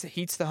series, the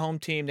Heat's the home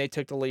team, they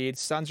took the lead.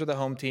 Suns are the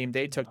home team,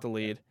 they took the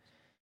lead.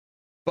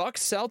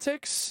 Bucks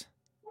Celtics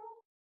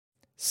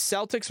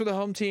were the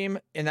home team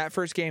in that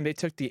first game, they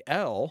took the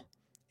L,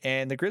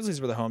 and the Grizzlies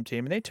were the home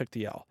team and they took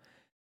the L.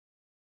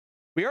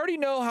 We already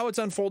know how it's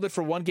unfolded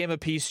for one game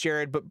apiece,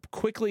 Jared, but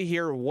quickly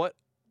here, what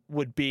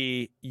would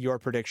be your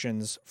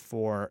predictions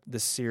for the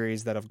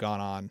series that have gone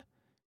on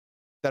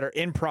that are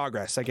in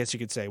progress, I guess you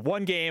could say.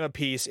 One game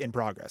apiece in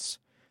progress.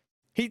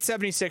 Heat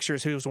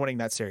 76ers, who's winning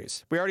that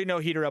series? We already know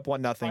Heat are up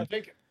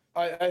 1-0.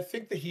 I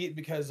think the Heat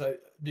because of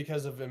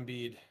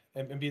Embiid.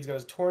 Embiid's got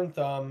his torn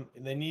thumb,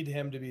 and they need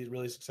him to be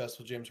really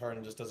successful. James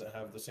Harden just doesn't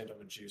have the same type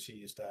of juice he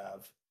used to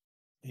have.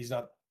 He's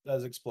not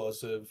as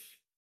explosive.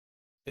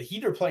 The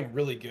Heat are playing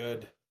really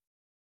good.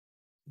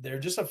 They're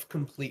just a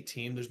complete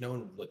team. There's no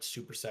one like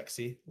super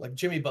sexy. Like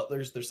Jimmy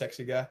Butler's their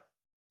sexy guy,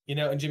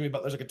 and Jimmy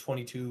Butler's like a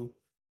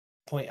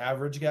 22-point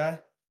average guy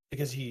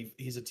because I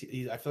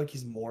feel like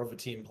he's more of a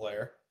team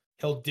player.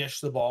 He'll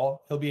dish the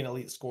ball. He'll be an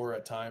elite scorer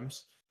at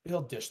times.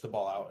 He'll dish the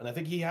ball out, and I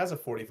think he has a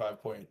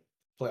 45-point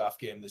playoff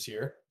game this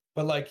year.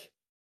 But like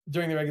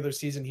during the regular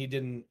season, he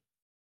didn't.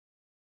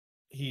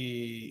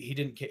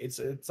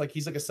 It's like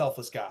he's like a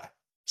selfless guy.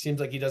 Seems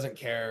like he doesn't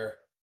care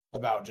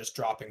about just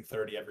dropping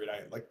 30 every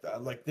night.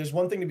 Like there's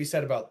one thing to be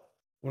said about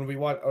when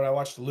I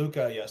watched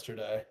Luka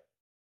yesterday.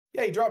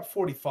 Yeah, he dropped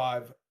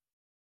 45.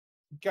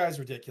 Guy's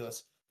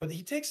ridiculous, but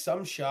he takes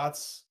some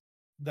shots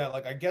that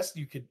like I guess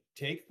you could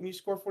take when you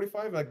score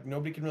 45. Like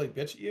nobody can really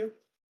bitch at you,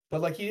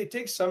 but like he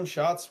takes some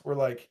shots where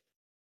like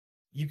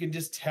you can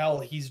just tell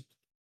he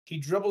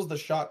dribbles the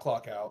shot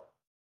clock out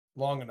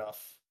long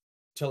enough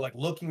to like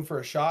looking for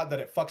a shot that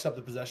it fucks up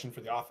the possession for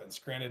the offense.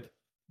 Granted,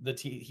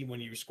 when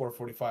you score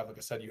 45, like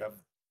I said, you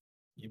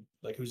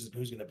like who's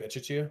gonna bitch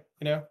at you,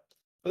 But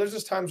there's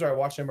just times where I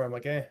watch him where I'm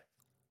like,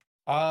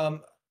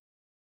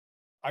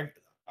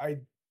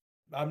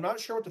 I'm not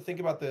sure what to think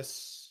about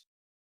this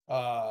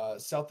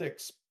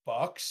Celtics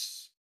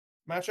Bucks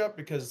matchup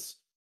because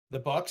the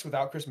Bucks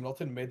without Chris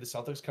Middleton made the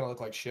Celtics kind of look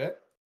like shit.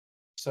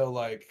 So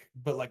like,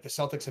 but like the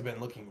Celtics have been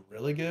looking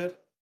really good.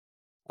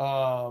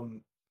 I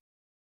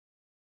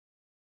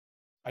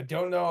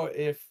don't know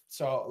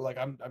like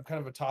I'm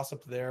kind of a toss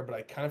up there, but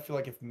I kind of feel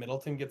like if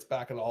Middleton gets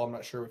back at all, I'm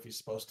not sure if he's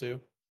supposed to.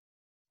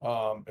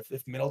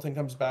 If Middleton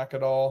comes back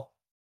at all,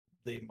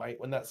 they might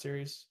win that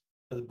series.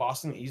 But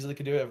Boston easily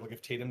could do it. Like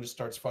if Tatum just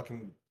starts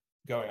fucking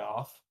going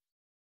off,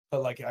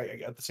 but like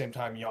at the same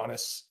time,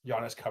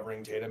 Giannis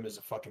covering Tatum is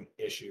a fucking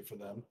issue for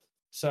them.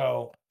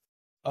 So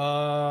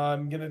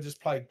I'm gonna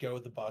just probably go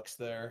with the Bucks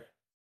there.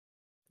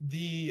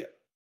 The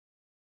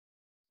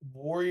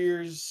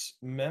Warriors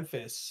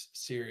Memphis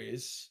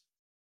series.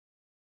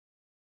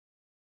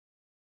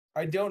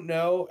 I don't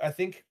know. I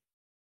think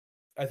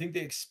the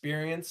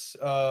experience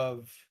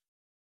of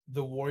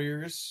the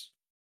Warriors,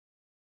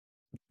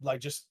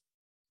 like just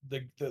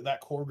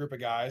that core group of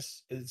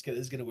guys, is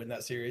going to win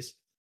that series.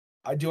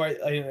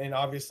 And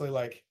obviously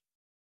like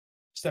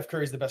Steph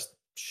Curry's the best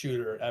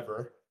shooter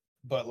ever,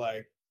 but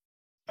like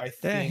I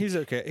think he's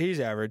okay. He's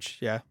average.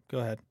 Yeah,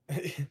 go ahead.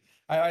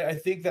 I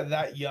think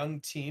that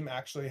young team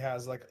actually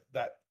has like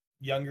that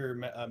younger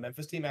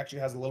Memphis team actually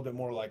has a little bit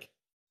more like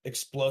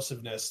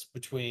explosiveness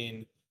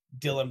between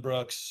Dylan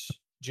Brooks,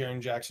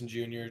 Jaren Jackson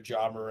Jr.,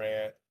 Ja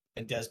Morant,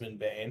 and Desmond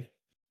Bane.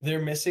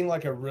 They're missing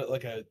like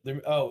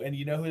and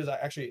you know who is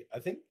actually I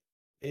think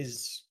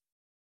is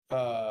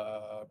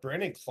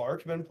Brandon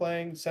Clark been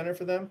playing center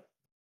for them?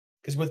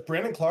 Because with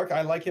Brandon Clark,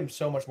 I like him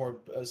so much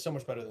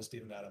better than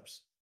Steven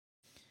Adams.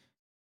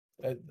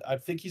 I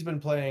think he's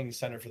been playing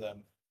center for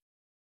them.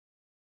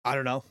 I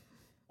don't know.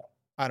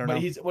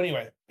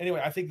 Anyway,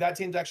 I think that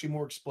team's actually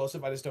more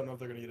explosive. I just don't know if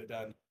they're going to get it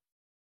done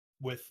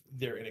with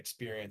their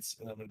inexperience,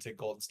 and I'm going to take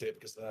Golden State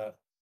because of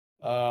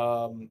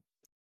that.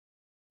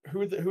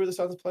 Who are the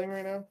Suns playing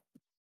right now?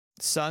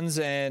 Suns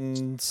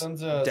and Suns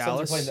Dallas.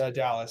 Suns are playing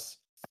Dallas.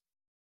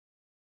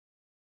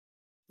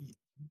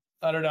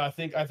 I don't know. I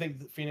think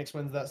Phoenix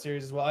wins that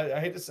series as well. I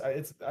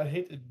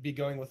hate to be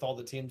going with all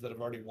the teams that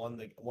have already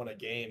won a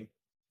game,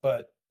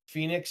 but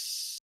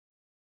Phoenix,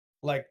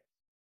 like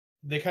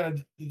they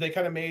kind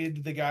of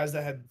made the guys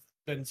that had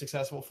been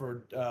successful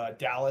for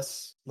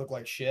Dallas look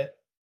like shit.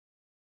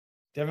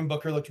 Devin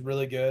Booker looked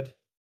really good.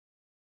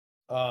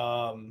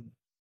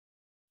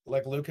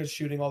 Like Luka's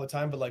shooting all the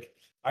time, but like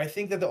I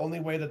think that the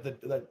only way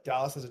that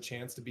Dallas has a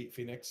chance to beat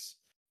Phoenix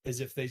is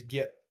if they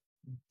get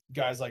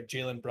guys like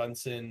Jalen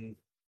Brunson,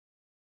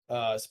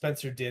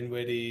 Spencer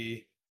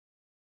Dinwiddie,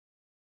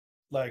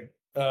 like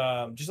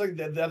just like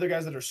the other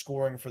guys that are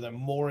scoring for them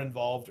more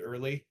involved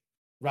early,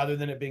 rather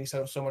than it being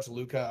so much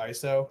Luka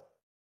ISO.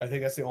 I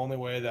think that's the only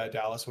way that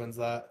Dallas wins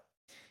that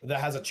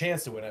has a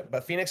chance to win it.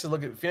 But Phoenix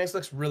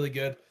looks really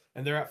good,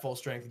 and they're at full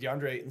strength.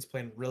 DeAndre Ayton's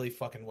playing really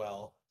fucking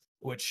well,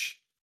 which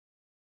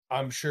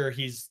I'm sure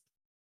he's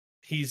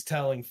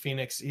telling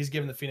Phoenix, he's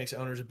giving the Phoenix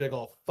owners a big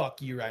old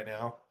fuck you right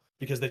now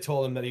because they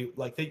told him that he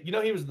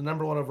was the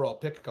number 1 overall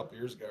pick a couple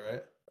years ago,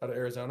 right? Out of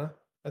Arizona,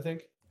 I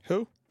think.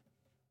 Who?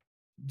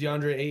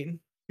 DeAndre Ayton.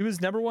 He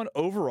was number 1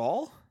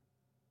 overall?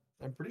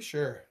 I'm pretty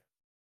sure.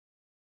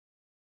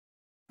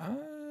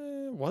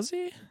 Was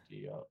he?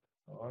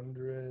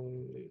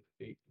 DeAndre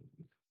Ayton.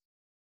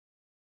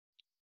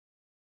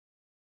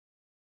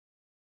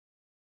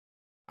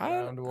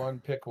 Round 1,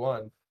 pick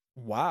 1.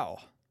 Wow.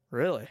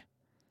 Really?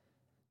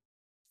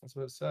 That's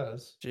what it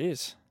says.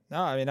 Jeez.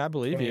 No, I mean, I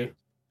believe you.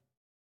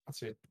 Let's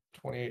see,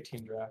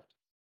 2018 draft.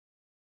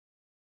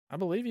 I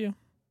believe you.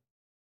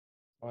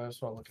 I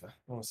just want to look at.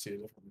 I want to see a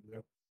different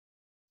video.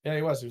 Yeah,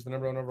 he was. He was the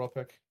number 1 overall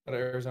pick out of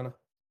Arizona.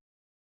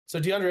 So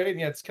DeAndre Ayton,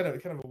 yeah, it's kind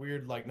of a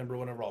weird like number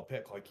 1 overall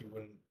pick. Like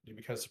you'd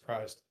be kind of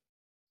surprised.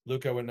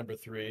 Luka went number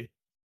 3.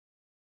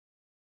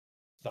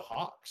 The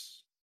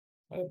Hawks.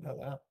 I didn't know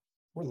that.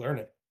 We're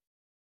learning.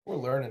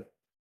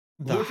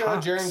 Luka,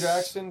 Jaren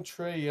Jackson,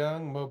 Trey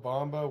Young, Mo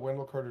Bamba,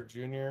 Wendell Carter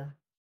Jr.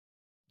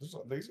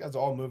 These guys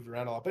all moved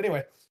around a lot. But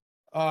anyway,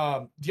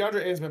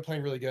 DeAndre Ayton's been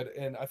playing really good,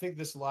 and I think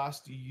this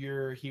last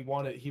year he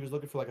was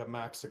looking for like a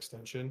max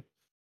extension,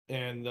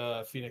 and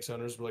the Phoenix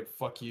owners were like,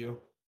 "Fuck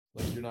you,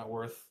 like you're not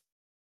worth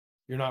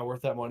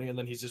that money." And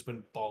then he's just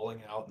been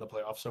balling out in the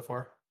playoffs so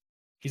far.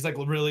 He's like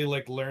really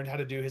like learned how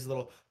to do his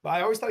little.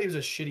 I always thought he was a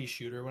shitty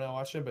shooter when I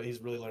watched him, but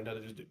he's really learned how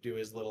to do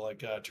his little like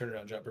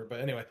turnaround jumper. But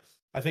anyway,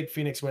 I think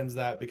Phoenix wins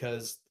that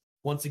because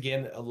once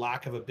again, a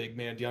lack of a big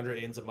man. DeAndre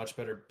Ayton's a much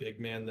better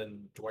big man than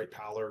Dwight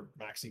Powell or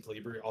Maxi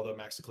Kleber, although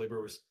Maxi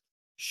Kleber was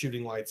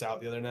shooting lights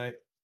out the other night.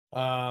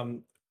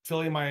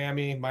 Philly,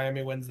 Miami.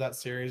 Miami wins that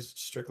series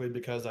strictly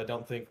because I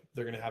don't think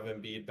they're going to have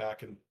Embiid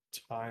back in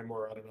time,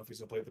 or I don't know if he's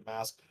going to play with the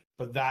mask.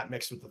 But that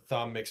mixed with the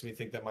thumb makes me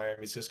think that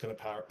Miami's just going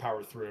to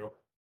power through.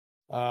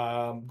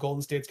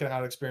 Golden State's going to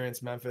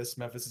out-experience Memphis.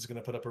 Memphis is going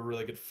to put up a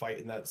really good fight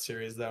in that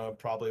series, though, and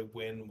probably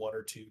win 1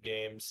 or 2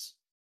 games.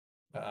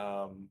 They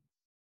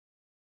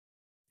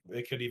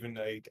could even,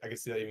 I could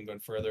see that even going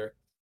further.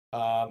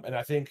 And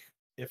I think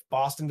if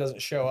Boston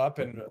doesn't show up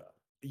and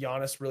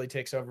Giannis really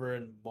takes over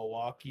in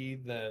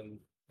Milwaukee,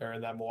 or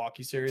in that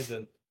Milwaukee series,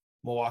 then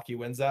Milwaukee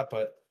wins that.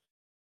 But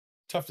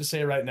tough to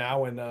say right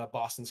now when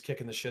Boston's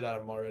kicking the shit out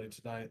of them already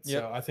tonight.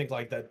 Yep. So I think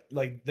like that,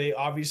 like they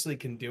obviously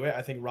can do it.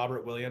 I think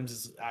Robert Williams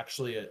is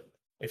actually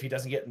if he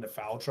doesn't get into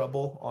foul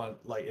trouble on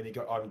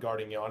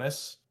guarding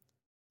Giannis,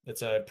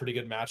 it's a pretty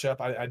good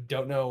matchup. I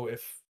don't know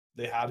if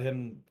they had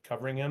him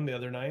covering him the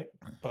other night,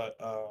 but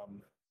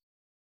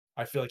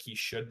I feel like he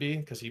should be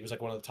because he was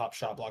like one of the top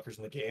shot blockers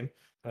in the game.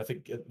 And I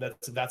think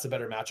that's a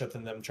better matchup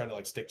than them trying to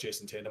like stick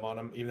Jason Tatum on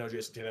him, even though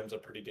Jason Tatum's a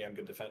pretty damn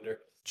good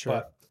defender.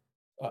 Sure.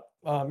 But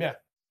yeah.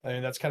 I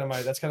mean, that's kind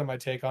of my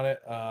take on it.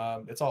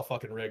 It's all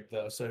fucking rigged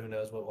though, so who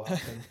knows what will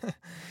happen.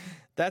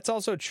 That's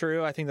also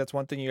true. I think that's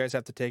one thing you guys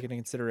have to take into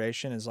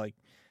consideration is like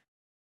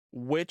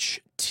which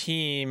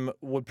team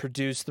would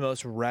produce the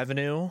most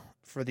revenue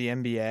for the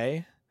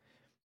NBA.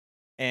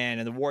 And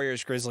in the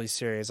Warriors-Grizzlies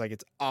series, like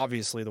it's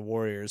obviously the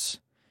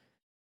Warriors.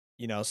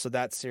 You know, so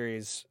that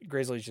series,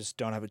 Grizzlies just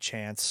don't have a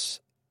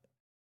chance.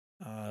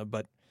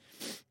 But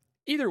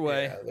either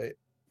way,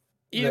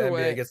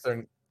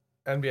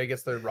 NBA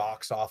gets their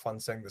rocks off on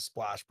saying the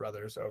Splash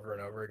Brothers over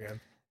and over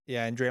again.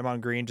 Yeah, and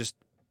Draymond Green just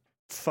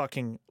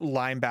fucking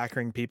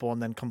linebackering people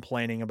and then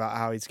complaining about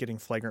how he's getting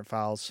flagrant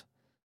fouls.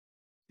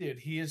 Dude,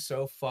 he is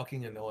so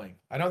fucking annoying.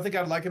 I don't think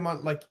I'd like him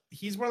on, like,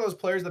 he's one of those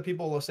players that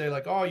people will say,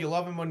 like, oh, you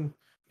love him when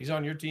he's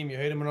on your team, you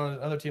hate him on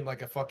another team,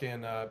 like a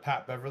fucking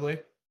Pat Beverly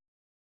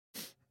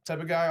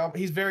type of guy.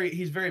 He's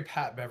very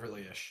Pat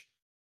Beverly-ish.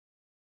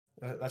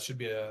 That should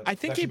be a. I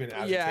think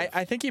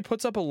I think he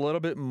puts up a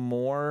little bit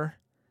more.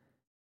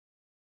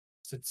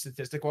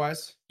 Statistic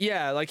wise,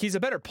 yeah, like he's a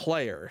better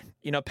player.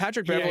 You know,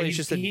 Patrick Beverly is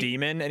just a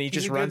demon, and he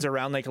just runs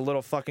around like a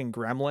little fucking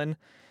gremlin.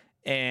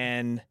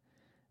 And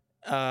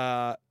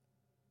I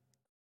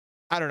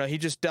don't know, he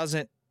just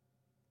doesn't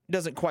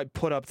quite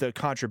put up the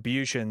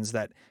contributions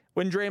that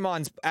when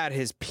Draymond's at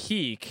his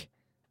peak.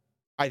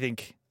 I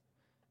think,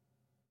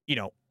 you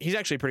know, he's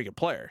actually a pretty good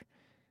player.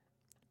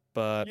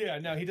 But yeah,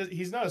 no,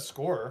 he's not a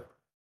scorer.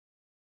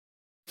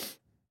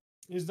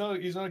 He's not a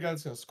guy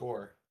that's gonna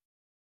score.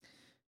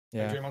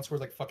 Yeah, and Draymond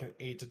scores like fucking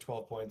 8 to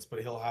 12 points,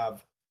 but he'll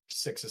have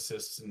 6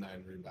 assists and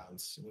 9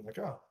 rebounds. And I'm like,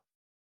 oh,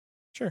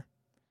 sure.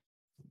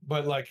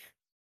 But like,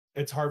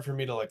 it's hard for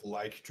me to like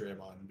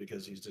Draymond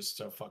because he's just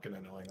so fucking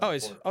annoying.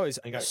 He's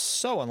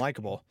so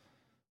unlikable.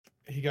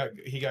 He got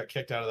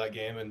kicked out of that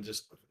game and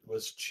just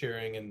was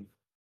cheering and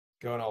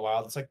going all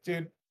wild. It's like,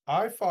 dude,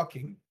 I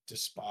fucking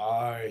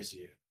despise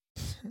you.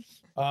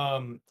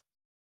 But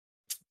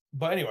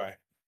anyway,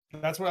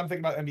 that's what I'm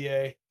thinking about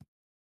NBA.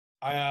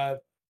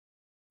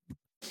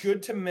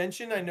 Good to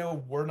mention, I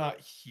know we're not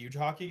huge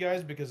hockey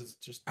guys because it's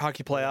just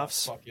hockey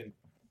playoffs.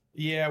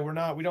 We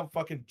don't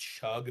fucking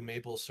chug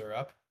maple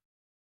syrup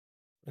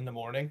in the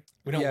morning.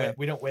 We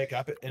don't wake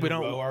up and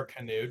row our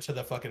canoe to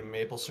the fucking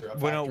maple syrup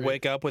factory. We don't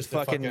wake up with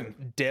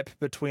fucking dip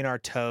between our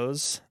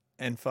toes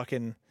and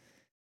fucking.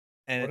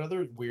 And what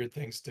other weird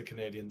things do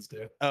Canadians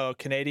do? Oh,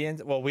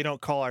 Canadians? Well, we don't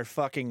call our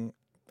fucking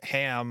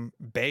ham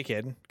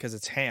bacon because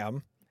it's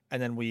ham, and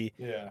then we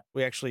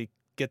actually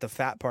get the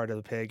fat part of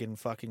the pig and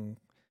fucking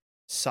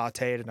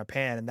saute it in a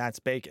pan, and that's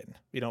bacon.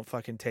 We don't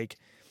fucking take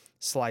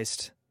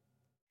sliced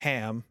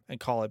ham and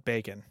call it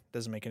bacon.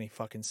 Doesn't make any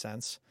fucking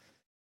sense.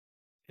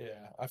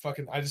 Yeah, I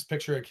just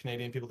picture a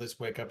Canadian people that just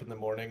wake up in the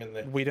morning and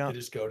they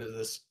just go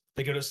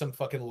to some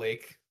fucking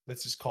lake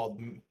that's just called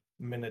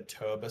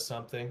Manitoba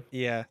something.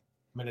 Yeah.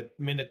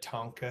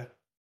 Minnetonka.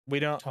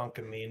 We don't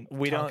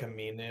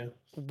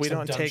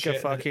take a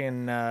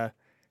fucking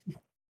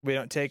we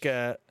don't take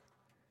a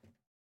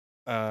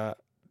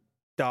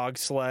dog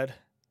sled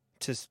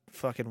to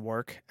fucking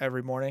work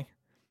every morning.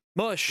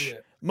 Mush, Yeah.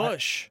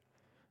 mush,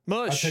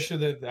 mush.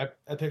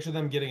 I picture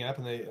them getting up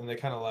and they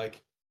kind of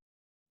like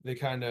they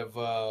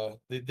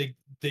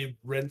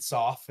rinse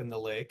off in the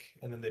lake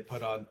and then they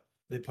put on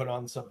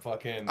some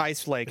fucking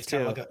Ice lake it's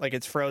kind too. of Like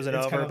it's frozen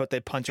over, but they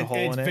punch a hole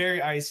in it. It's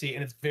very icy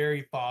and it's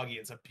very foggy.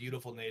 It's a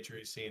beautiful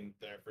naturey scene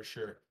there for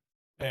sure.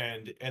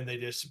 And they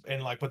just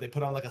but they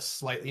put on like a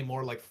slightly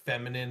more like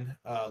feminine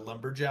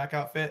lumberjack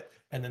outfit,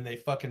 and then they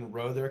fucking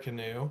row their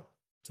canoe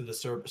to the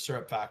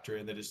syrup factory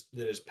and they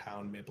just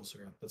pound maple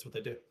syrup. That's what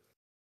they do.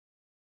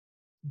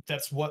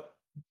 That's what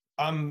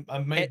I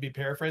might be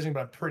paraphrasing,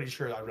 but I'm pretty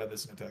sure I read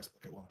this in a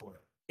textbook at one point.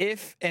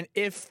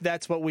 If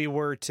that's what we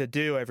were to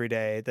do every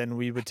day, then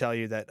we would tell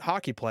you that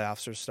hockey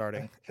playoffs are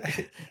starting.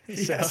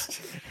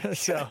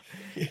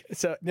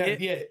 So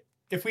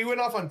if we went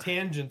off on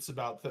tangents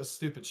about this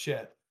stupid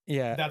shit,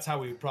 that's how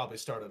we would probably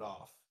start it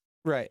off.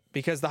 Right,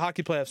 because the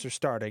hockey playoffs are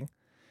starting,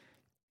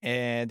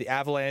 and the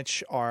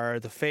Avalanche are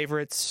the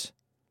favorites.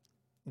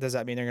 Does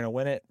that mean they're going to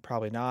win it?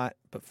 Probably not,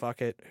 but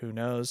fuck it, who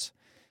knows?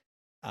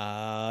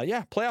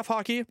 Playoff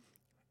hockey.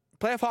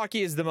 Playoff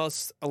hockey is the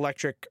most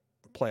electric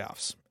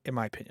playoffs, in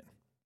my opinion.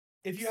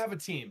 If you have a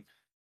team.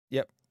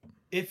 Yep.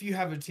 If you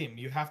have a team,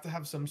 you have to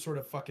have some sort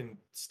of fucking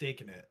stake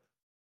in it.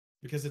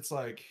 Because it's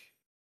like,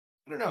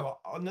 I don't know.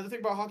 Another thing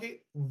about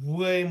hockey,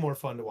 way more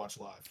fun to watch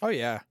live. Oh,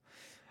 yeah.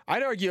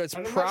 I'd argue it's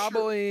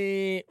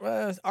probably,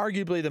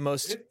 arguably the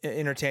most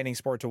entertaining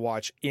sport to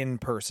watch in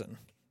person.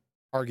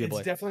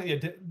 Arguably.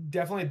 It's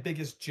definitely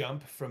biggest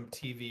jump from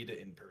TV to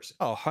in person.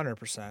 Oh,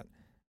 100%.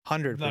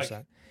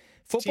 100%.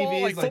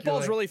 Football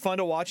is really fun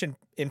to watch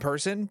in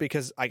person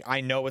because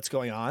I know what's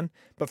going on.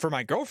 But for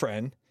my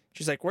girlfriend,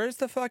 she's like, "Where's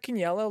the fucking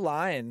yellow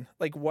line?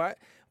 Like where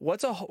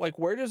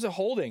does it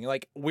holding?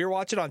 Like we're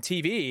watching on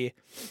TV.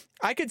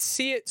 I could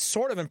see it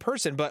sort of in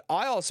person, but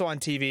I also on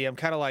TV, I'm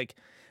kind of like,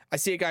 I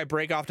see a guy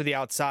break off to the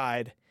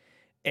outside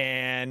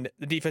and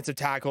the defensive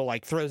tackle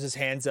like throws his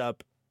hands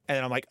up and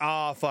then I'm like,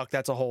 oh fuck,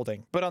 that's a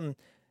holding. But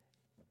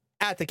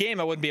at the game,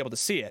 I wouldn't be able to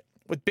see it.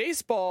 With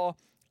baseball,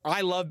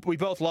 we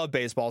both love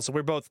baseball, so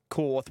we're both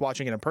cool with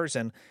watching it in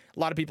person. A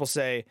lot of people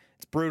say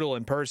it's brutal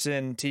in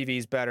person,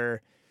 TV's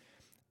better.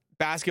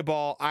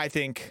 Basketball, I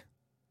think,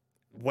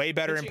 way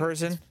better in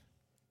person.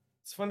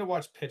 It's fun to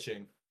watch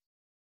pitching.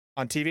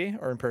 On TV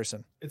or in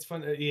person? It's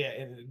fun, on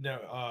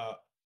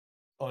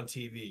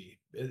TV.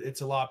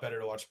 It's a lot better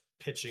to watch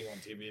pitching on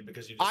TV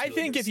because you just I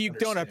think if you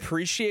don't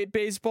appreciate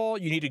baseball,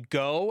 you need to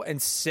go and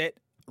sit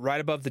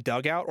right above the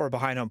dugout or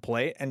behind home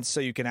plate, and so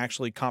you can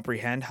actually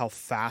comprehend how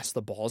fast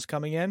the ball's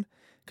coming in.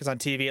 Because on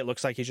TV, it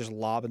looks like he's just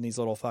lobbing these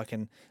little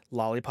fucking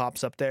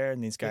lollipops up there,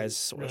 and these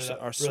guys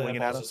are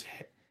swinging at him.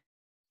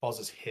 Ball's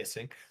just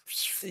hissing.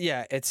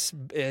 Yeah,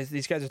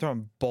 these guys are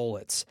throwing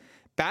bullets.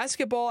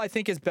 Basketball, I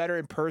think, is better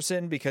in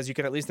person because you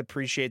can at least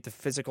appreciate the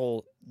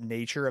physical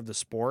nature of the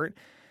sport.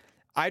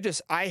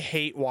 I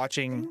hate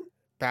watching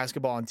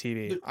basketball on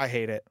TV. I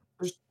hate it.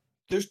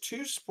 There's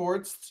two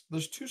sports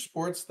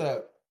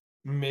that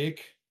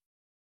make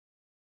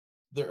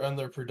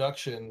their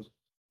production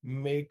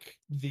make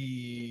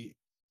the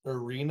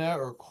arena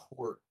or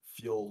court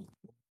feel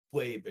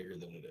way bigger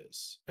than it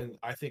is. And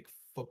I think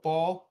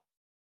football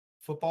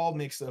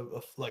makes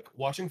like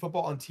watching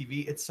football on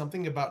TV, it's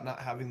something about not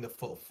having the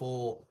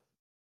full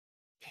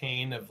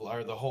pain of,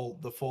 or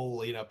the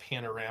full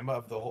panorama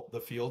of the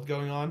field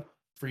going on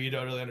for you to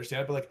really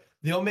understand. But like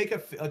they'll make a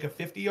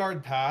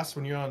 50-yard pass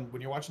when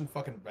you're watching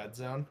fucking Red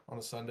Zone on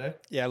a Sunday.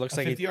 Yeah, it looks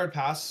like 50-yard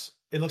pass.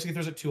 It looks like he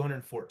throws it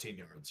 214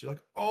 yards. You're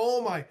like,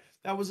 oh my,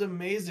 that was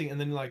amazing. And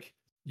then like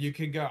you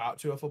could go out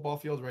to a football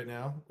field right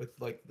now with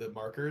like the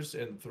markers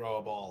and throw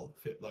a ball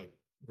like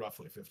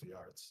roughly 50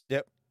 yards.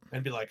 Yep.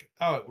 And be like,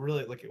 oh, it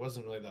really, like, it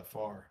wasn't really that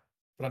far.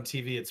 But on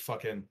TV,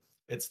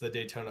 it's the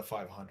Daytona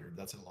 500.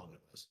 That's how long it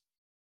was.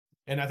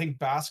 And I think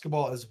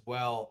basketball as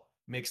well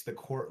makes the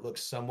court look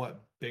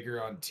somewhat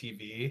bigger on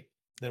TV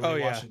than when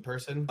you watch in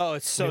person. Oh,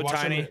 it's so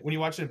tiny. When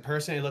you watch it in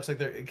person, it looks like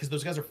because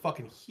those guys are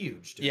fucking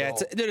huge. Dude. Yeah,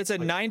 it's a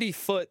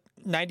 90-foot,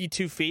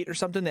 92 feet or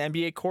something, the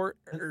NBA court,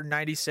 or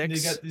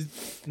 96.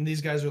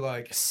 These guys are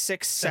like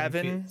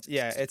 6'7".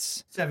 Yeah,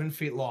 it's 7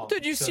 feet long.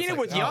 Dude, you've seen it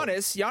with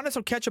Giannis. Giannis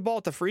will catch a ball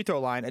at the free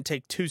throw line and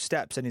take 2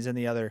 steps, and he's in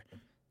the other.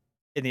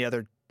 And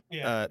then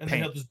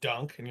paint. he'll just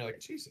dunk, and you're like,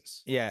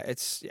 Jesus. Yeah,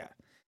 So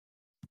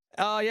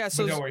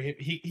don't worry,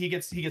 he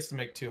gets to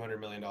make $200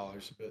 million, but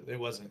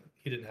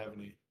he didn't have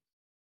any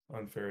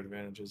unfair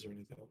advantages or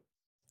anything.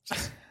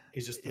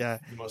 He's just the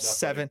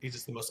most athletic. He's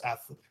just the most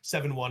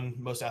 7'1"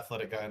 most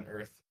athletic guy on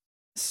earth.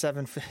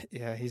 7.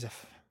 Yeah, he's a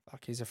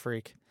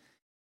freak.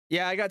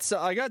 Yeah, I got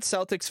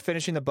Celtics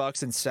finishing the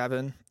Bucks in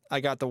 7. I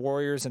got the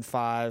Warriors in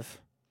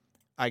 5.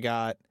 I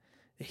got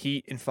the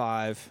Heat in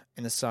 5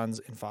 and the Suns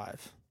in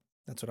 5.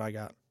 That's what I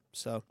got.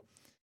 So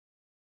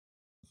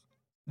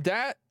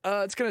that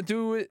it's gonna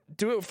do it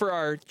for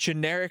our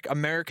generic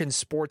American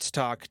sports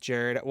talk,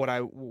 Jared.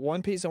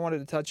 One piece I wanted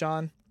to touch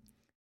on.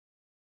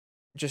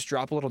 Just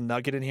drop a little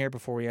nugget in here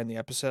before we end the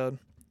episode.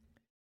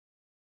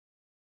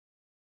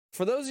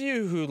 For those of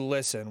you who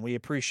listen, we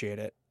appreciate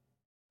it.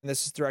 and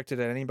this is directed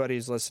at anybody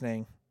who's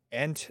listening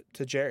and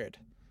to Jared.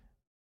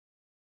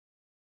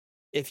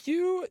 If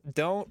you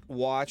don't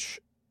watch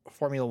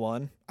Formula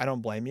One, I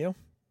don't blame you,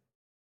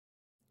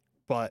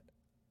 but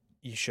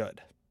you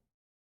should,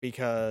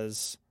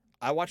 because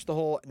I watched the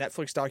whole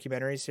Netflix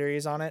documentary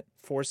series on it,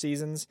 4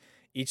 seasons.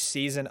 Each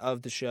season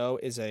of the show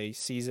is a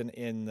season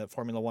in the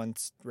Formula One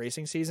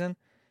racing season.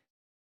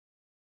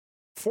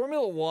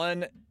 Formula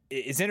One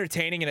is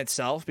entertaining in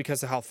itself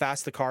because of how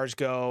fast the cars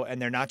go,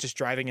 and they're not just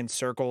driving in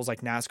circles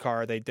like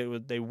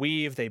NASCAR. They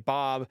weave, they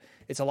bob.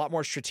 It's a lot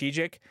more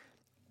strategic.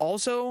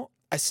 Also,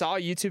 I saw a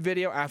YouTube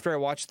video after I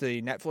watched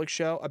the Netflix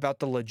show about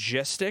the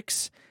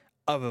logistics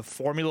of a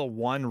Formula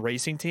One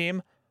racing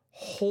team.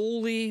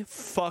 Holy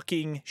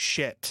fucking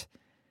shit.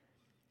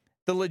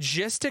 The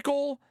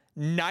logistical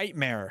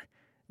nightmare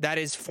that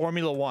is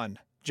Formula One,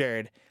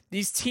 Jared.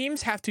 These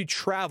teams have to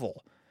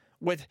travel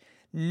with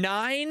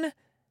 9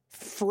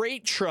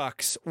 freight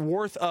trucks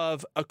worth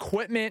of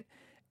equipment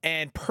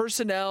and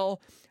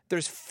personnel.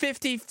 There's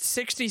 50,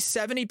 60,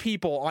 70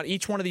 people on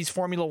each one of these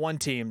Formula One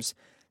teams.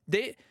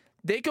 They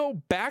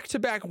go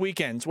back-to-back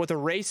weekends with a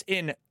race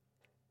in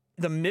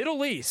the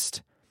Middle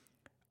East.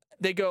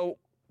 They go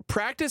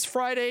practice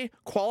Friday,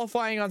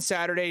 qualifying on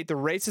Saturday, the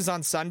race is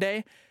on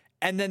Sunday,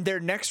 and then their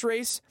next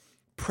race,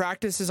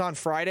 practice is on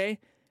Friday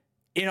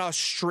in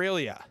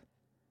Australia.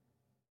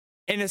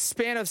 In a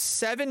span of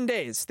 7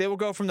 days, they will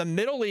go from the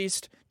Middle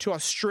East to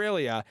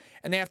Australia,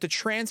 and they have to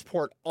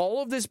transport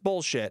all of this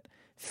bullshit,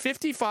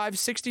 55,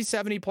 60,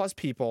 70 plus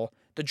people,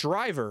 the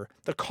driver,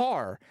 the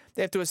car.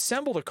 They have to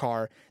assemble the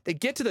car. They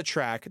get to the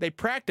track. They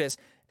practice.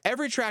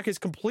 Every track is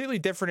completely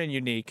different and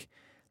unique.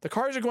 The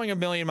cars are going a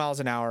million miles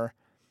an hour.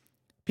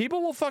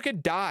 People will fucking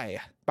die,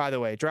 by the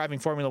way, driving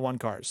Formula One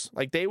cars.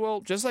 Like, they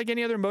will, just like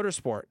any other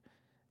motorsport.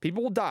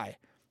 People will die.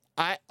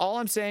 All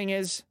I'm saying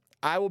is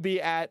I will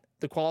be at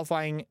the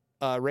qualifying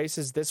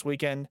races this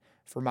weekend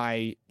for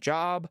my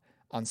job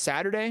on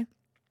Saturday,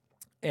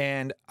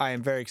 and I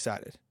am very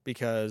excited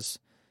because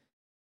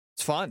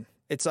it's fun.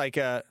 It's like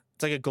a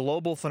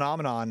global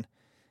phenomenon.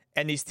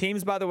 And these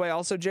teams, by the way,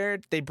 also,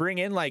 Jared, they bring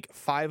in like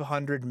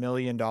 $500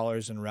 million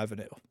in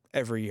revenue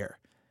every year.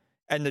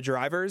 And the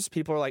drivers,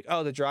 people are like,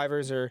 oh, the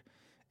drivers are,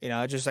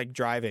 just like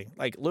driving.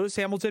 Like Lewis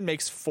Hamilton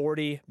makes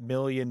 $40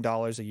 million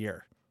a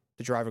year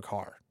to drive a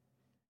car.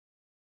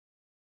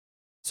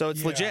 So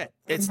it's legit.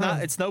 It's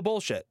not, it's no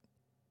bullshit.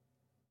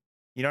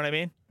 You know what I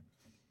mean?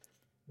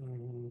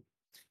 Mm-hmm.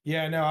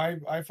 Yeah, no,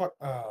 I fuck,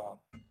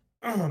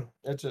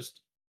 it's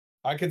just,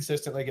 I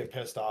consistently get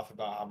pissed off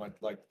about how much,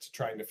 like,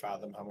 trying to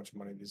fathom how much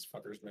money these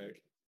fuckers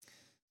make.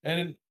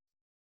 And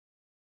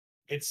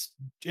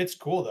it's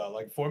cool though.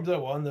 Like Formula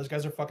One, those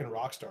guys are fucking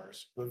rock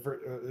stars.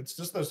 It's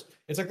just those.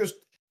 It's like there's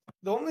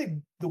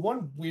the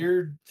one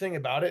weird thing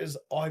about it is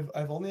I've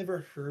only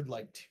ever heard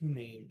like 2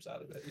 names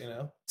out of it.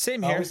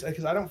 Same here,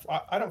 because I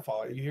don't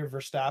follow it. You hear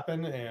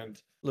Verstappen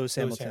and Lewis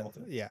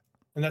Hamilton. Yeah,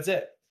 and that's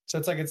it. So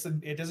it's like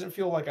it doesn't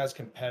feel like as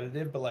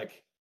competitive, but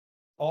like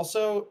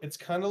also it's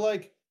kind of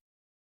like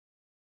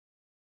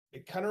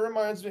it kind of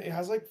reminds me. It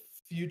has like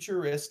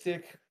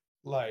futuristic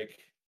like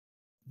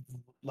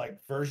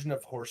version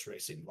of horse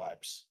racing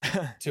vibes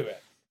to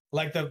it.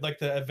 Like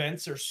the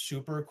events are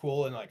super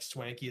cool and like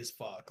swanky as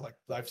fuck. Like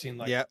I've seen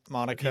like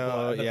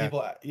Monaco, the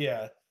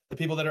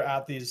people that are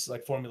at these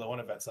like Formula One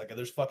events, like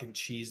there's fucking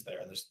cheese there,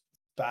 and there's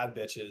bad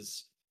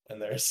bitches,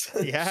 and there's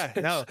and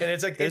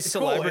it's like there's it's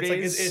celebrities, cool.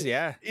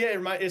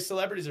 It's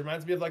celebrities. It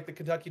reminds me of like the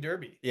Kentucky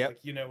Derby. Yeah, like,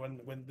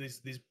 when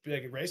these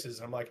big races,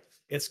 and I'm like,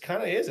 it's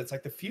kind of it's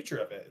like the future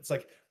of it. It's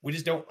like we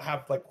just don't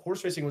have like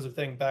horse racing was a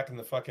thing back in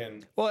the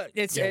fucking. Well,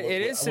 it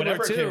is similar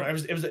too.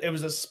 It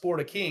was a sport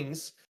of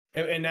kings,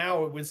 and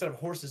now instead of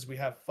horses we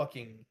have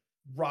fucking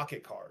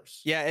rocket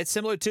cars. Yeah, it's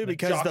similar too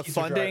because the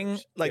funding,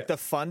 the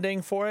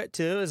funding for it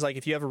too, is like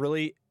if you have a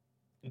really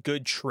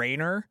good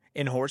trainer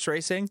in horse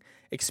racing,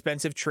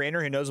 expensive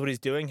trainer who knows what he's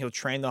doing, he'll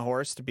train the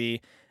horse to be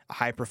a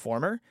high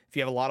performer. If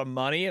you have a lot of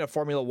money in a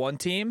Formula One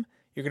team,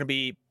 you're going to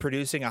be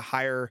producing a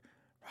higher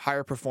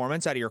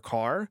performance out of your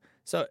car.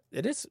 So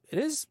it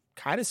is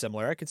kind of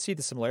similar. I could see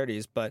the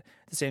similarities, but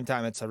at the same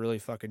time, it's a really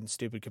fucking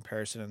stupid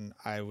comparison, and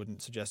I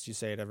wouldn't suggest you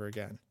say it ever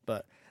again.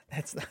 But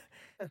that's not.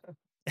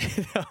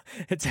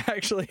 It's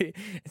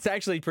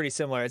actually pretty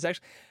similar. I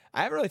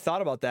haven't really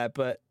thought about that,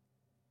 but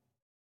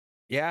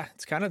yeah,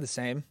 it's kind of the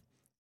same.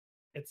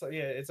 It's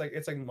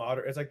like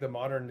modern. It's like the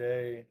modern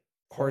day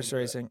horse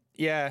racing.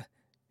 Yeah,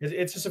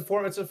 it's just a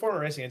form. It's a form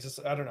of racing. It's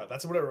just, I don't know.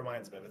 That's what it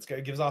reminds me of.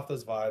 It gives off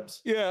those vibes.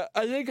 Yeah,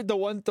 I think the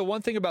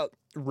one thing about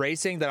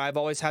racing that I've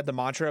always had the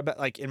mantra about,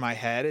 like in my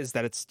head, is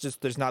that it's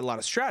just there's not a lot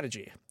of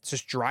strategy. It's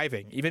just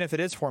driving. Even if it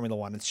is Formula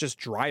One, it's just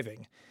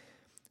driving.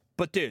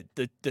 But dude,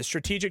 the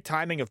strategic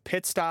timing of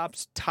pit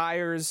stops,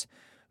 tires,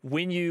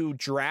 when you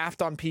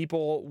draft on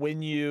people,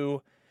 when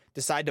you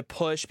decide to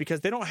push,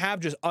 because they don't have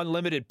just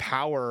unlimited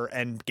power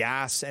and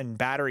gas and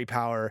battery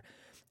power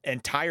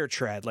and tire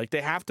tread. Like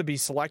they have to be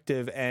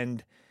selective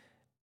and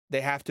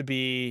they have to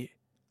be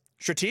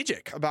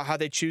strategic about how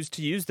they choose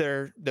to use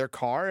their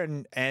car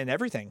and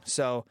everything.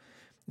 So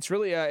It's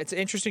really it's an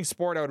interesting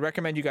sport. I would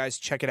recommend you guys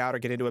check it out or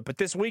get into it. But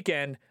this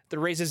weekend, the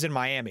race is in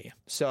Miami.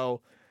 So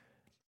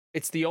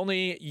it's the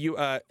only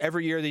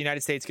every year the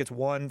United States gets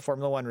one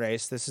Formula One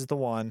race. This is the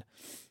one.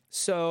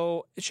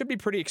 So it should be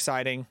pretty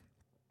exciting.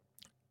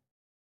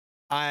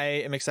 I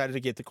am excited to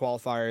get the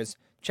qualifiers.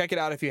 Check it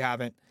out if you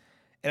haven't.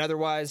 And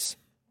otherwise,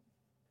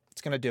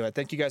 it's going to do it.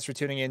 Thank you guys for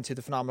tuning in to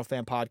the Phenomenal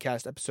Fan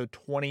Podcast, episode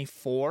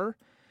 24.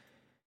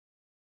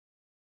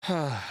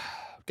 Got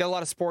a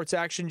lot of sports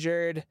action,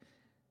 Jared.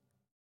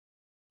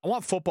 I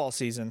want football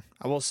season,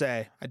 I will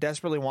say. I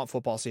desperately want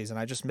football season.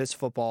 I just miss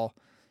football.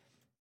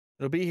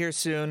 It'll be here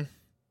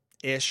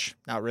soon-ish.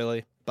 Not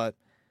really, but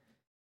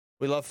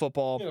we love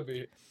football. It'll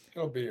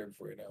be here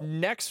for you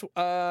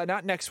now.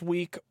 Not next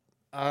week,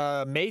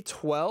 May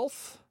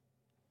 12th,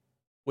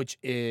 which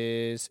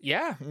is,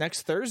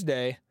 next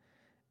Thursday,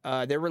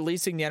 they're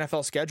releasing the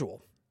NFL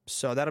schedule.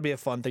 So that'll be a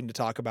fun thing to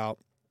talk about.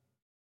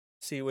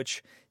 See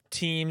which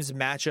teams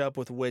match up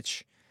with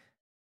which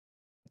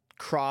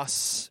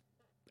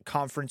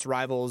cross-conference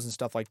rivals and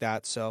stuff like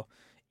that. So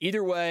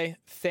either way,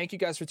 thank you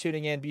guys for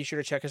tuning in. Be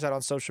sure to check us out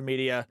on social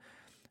media,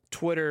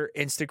 Twitter,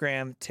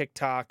 Instagram,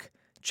 TikTok.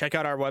 Check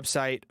out our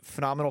website,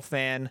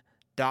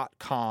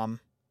 phenomenalfan.com.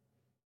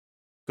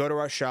 Go to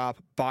our shop,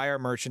 buy our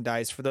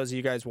merchandise. For those of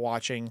you guys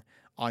watching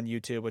on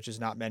YouTube, which is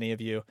not many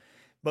of you,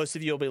 most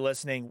of you will be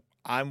listening.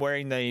 I'm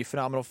wearing the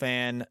Phenomenal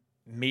Fan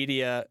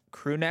Media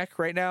crew neck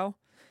right now.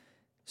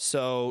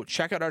 So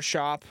check out our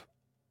shop.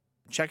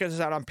 Check us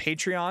out on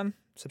Patreon.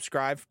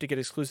 Subscribe to get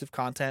exclusive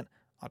content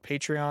on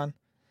Patreon.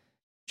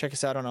 Check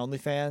us out on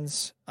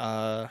OnlyFans.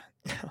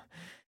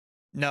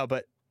 No,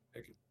 but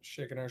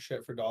Shaking our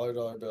shit for dollar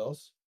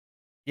bills.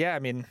 Yeah, I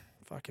mean,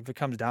 fuck, if it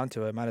comes down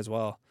to it, might as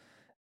well.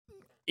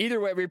 Either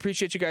way, we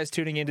appreciate you guys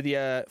tuning into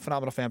the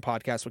Phenomenal Fan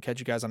Podcast. We'll catch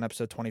you guys on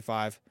episode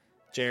 25.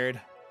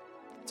 Jared,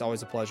 it's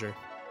always a pleasure.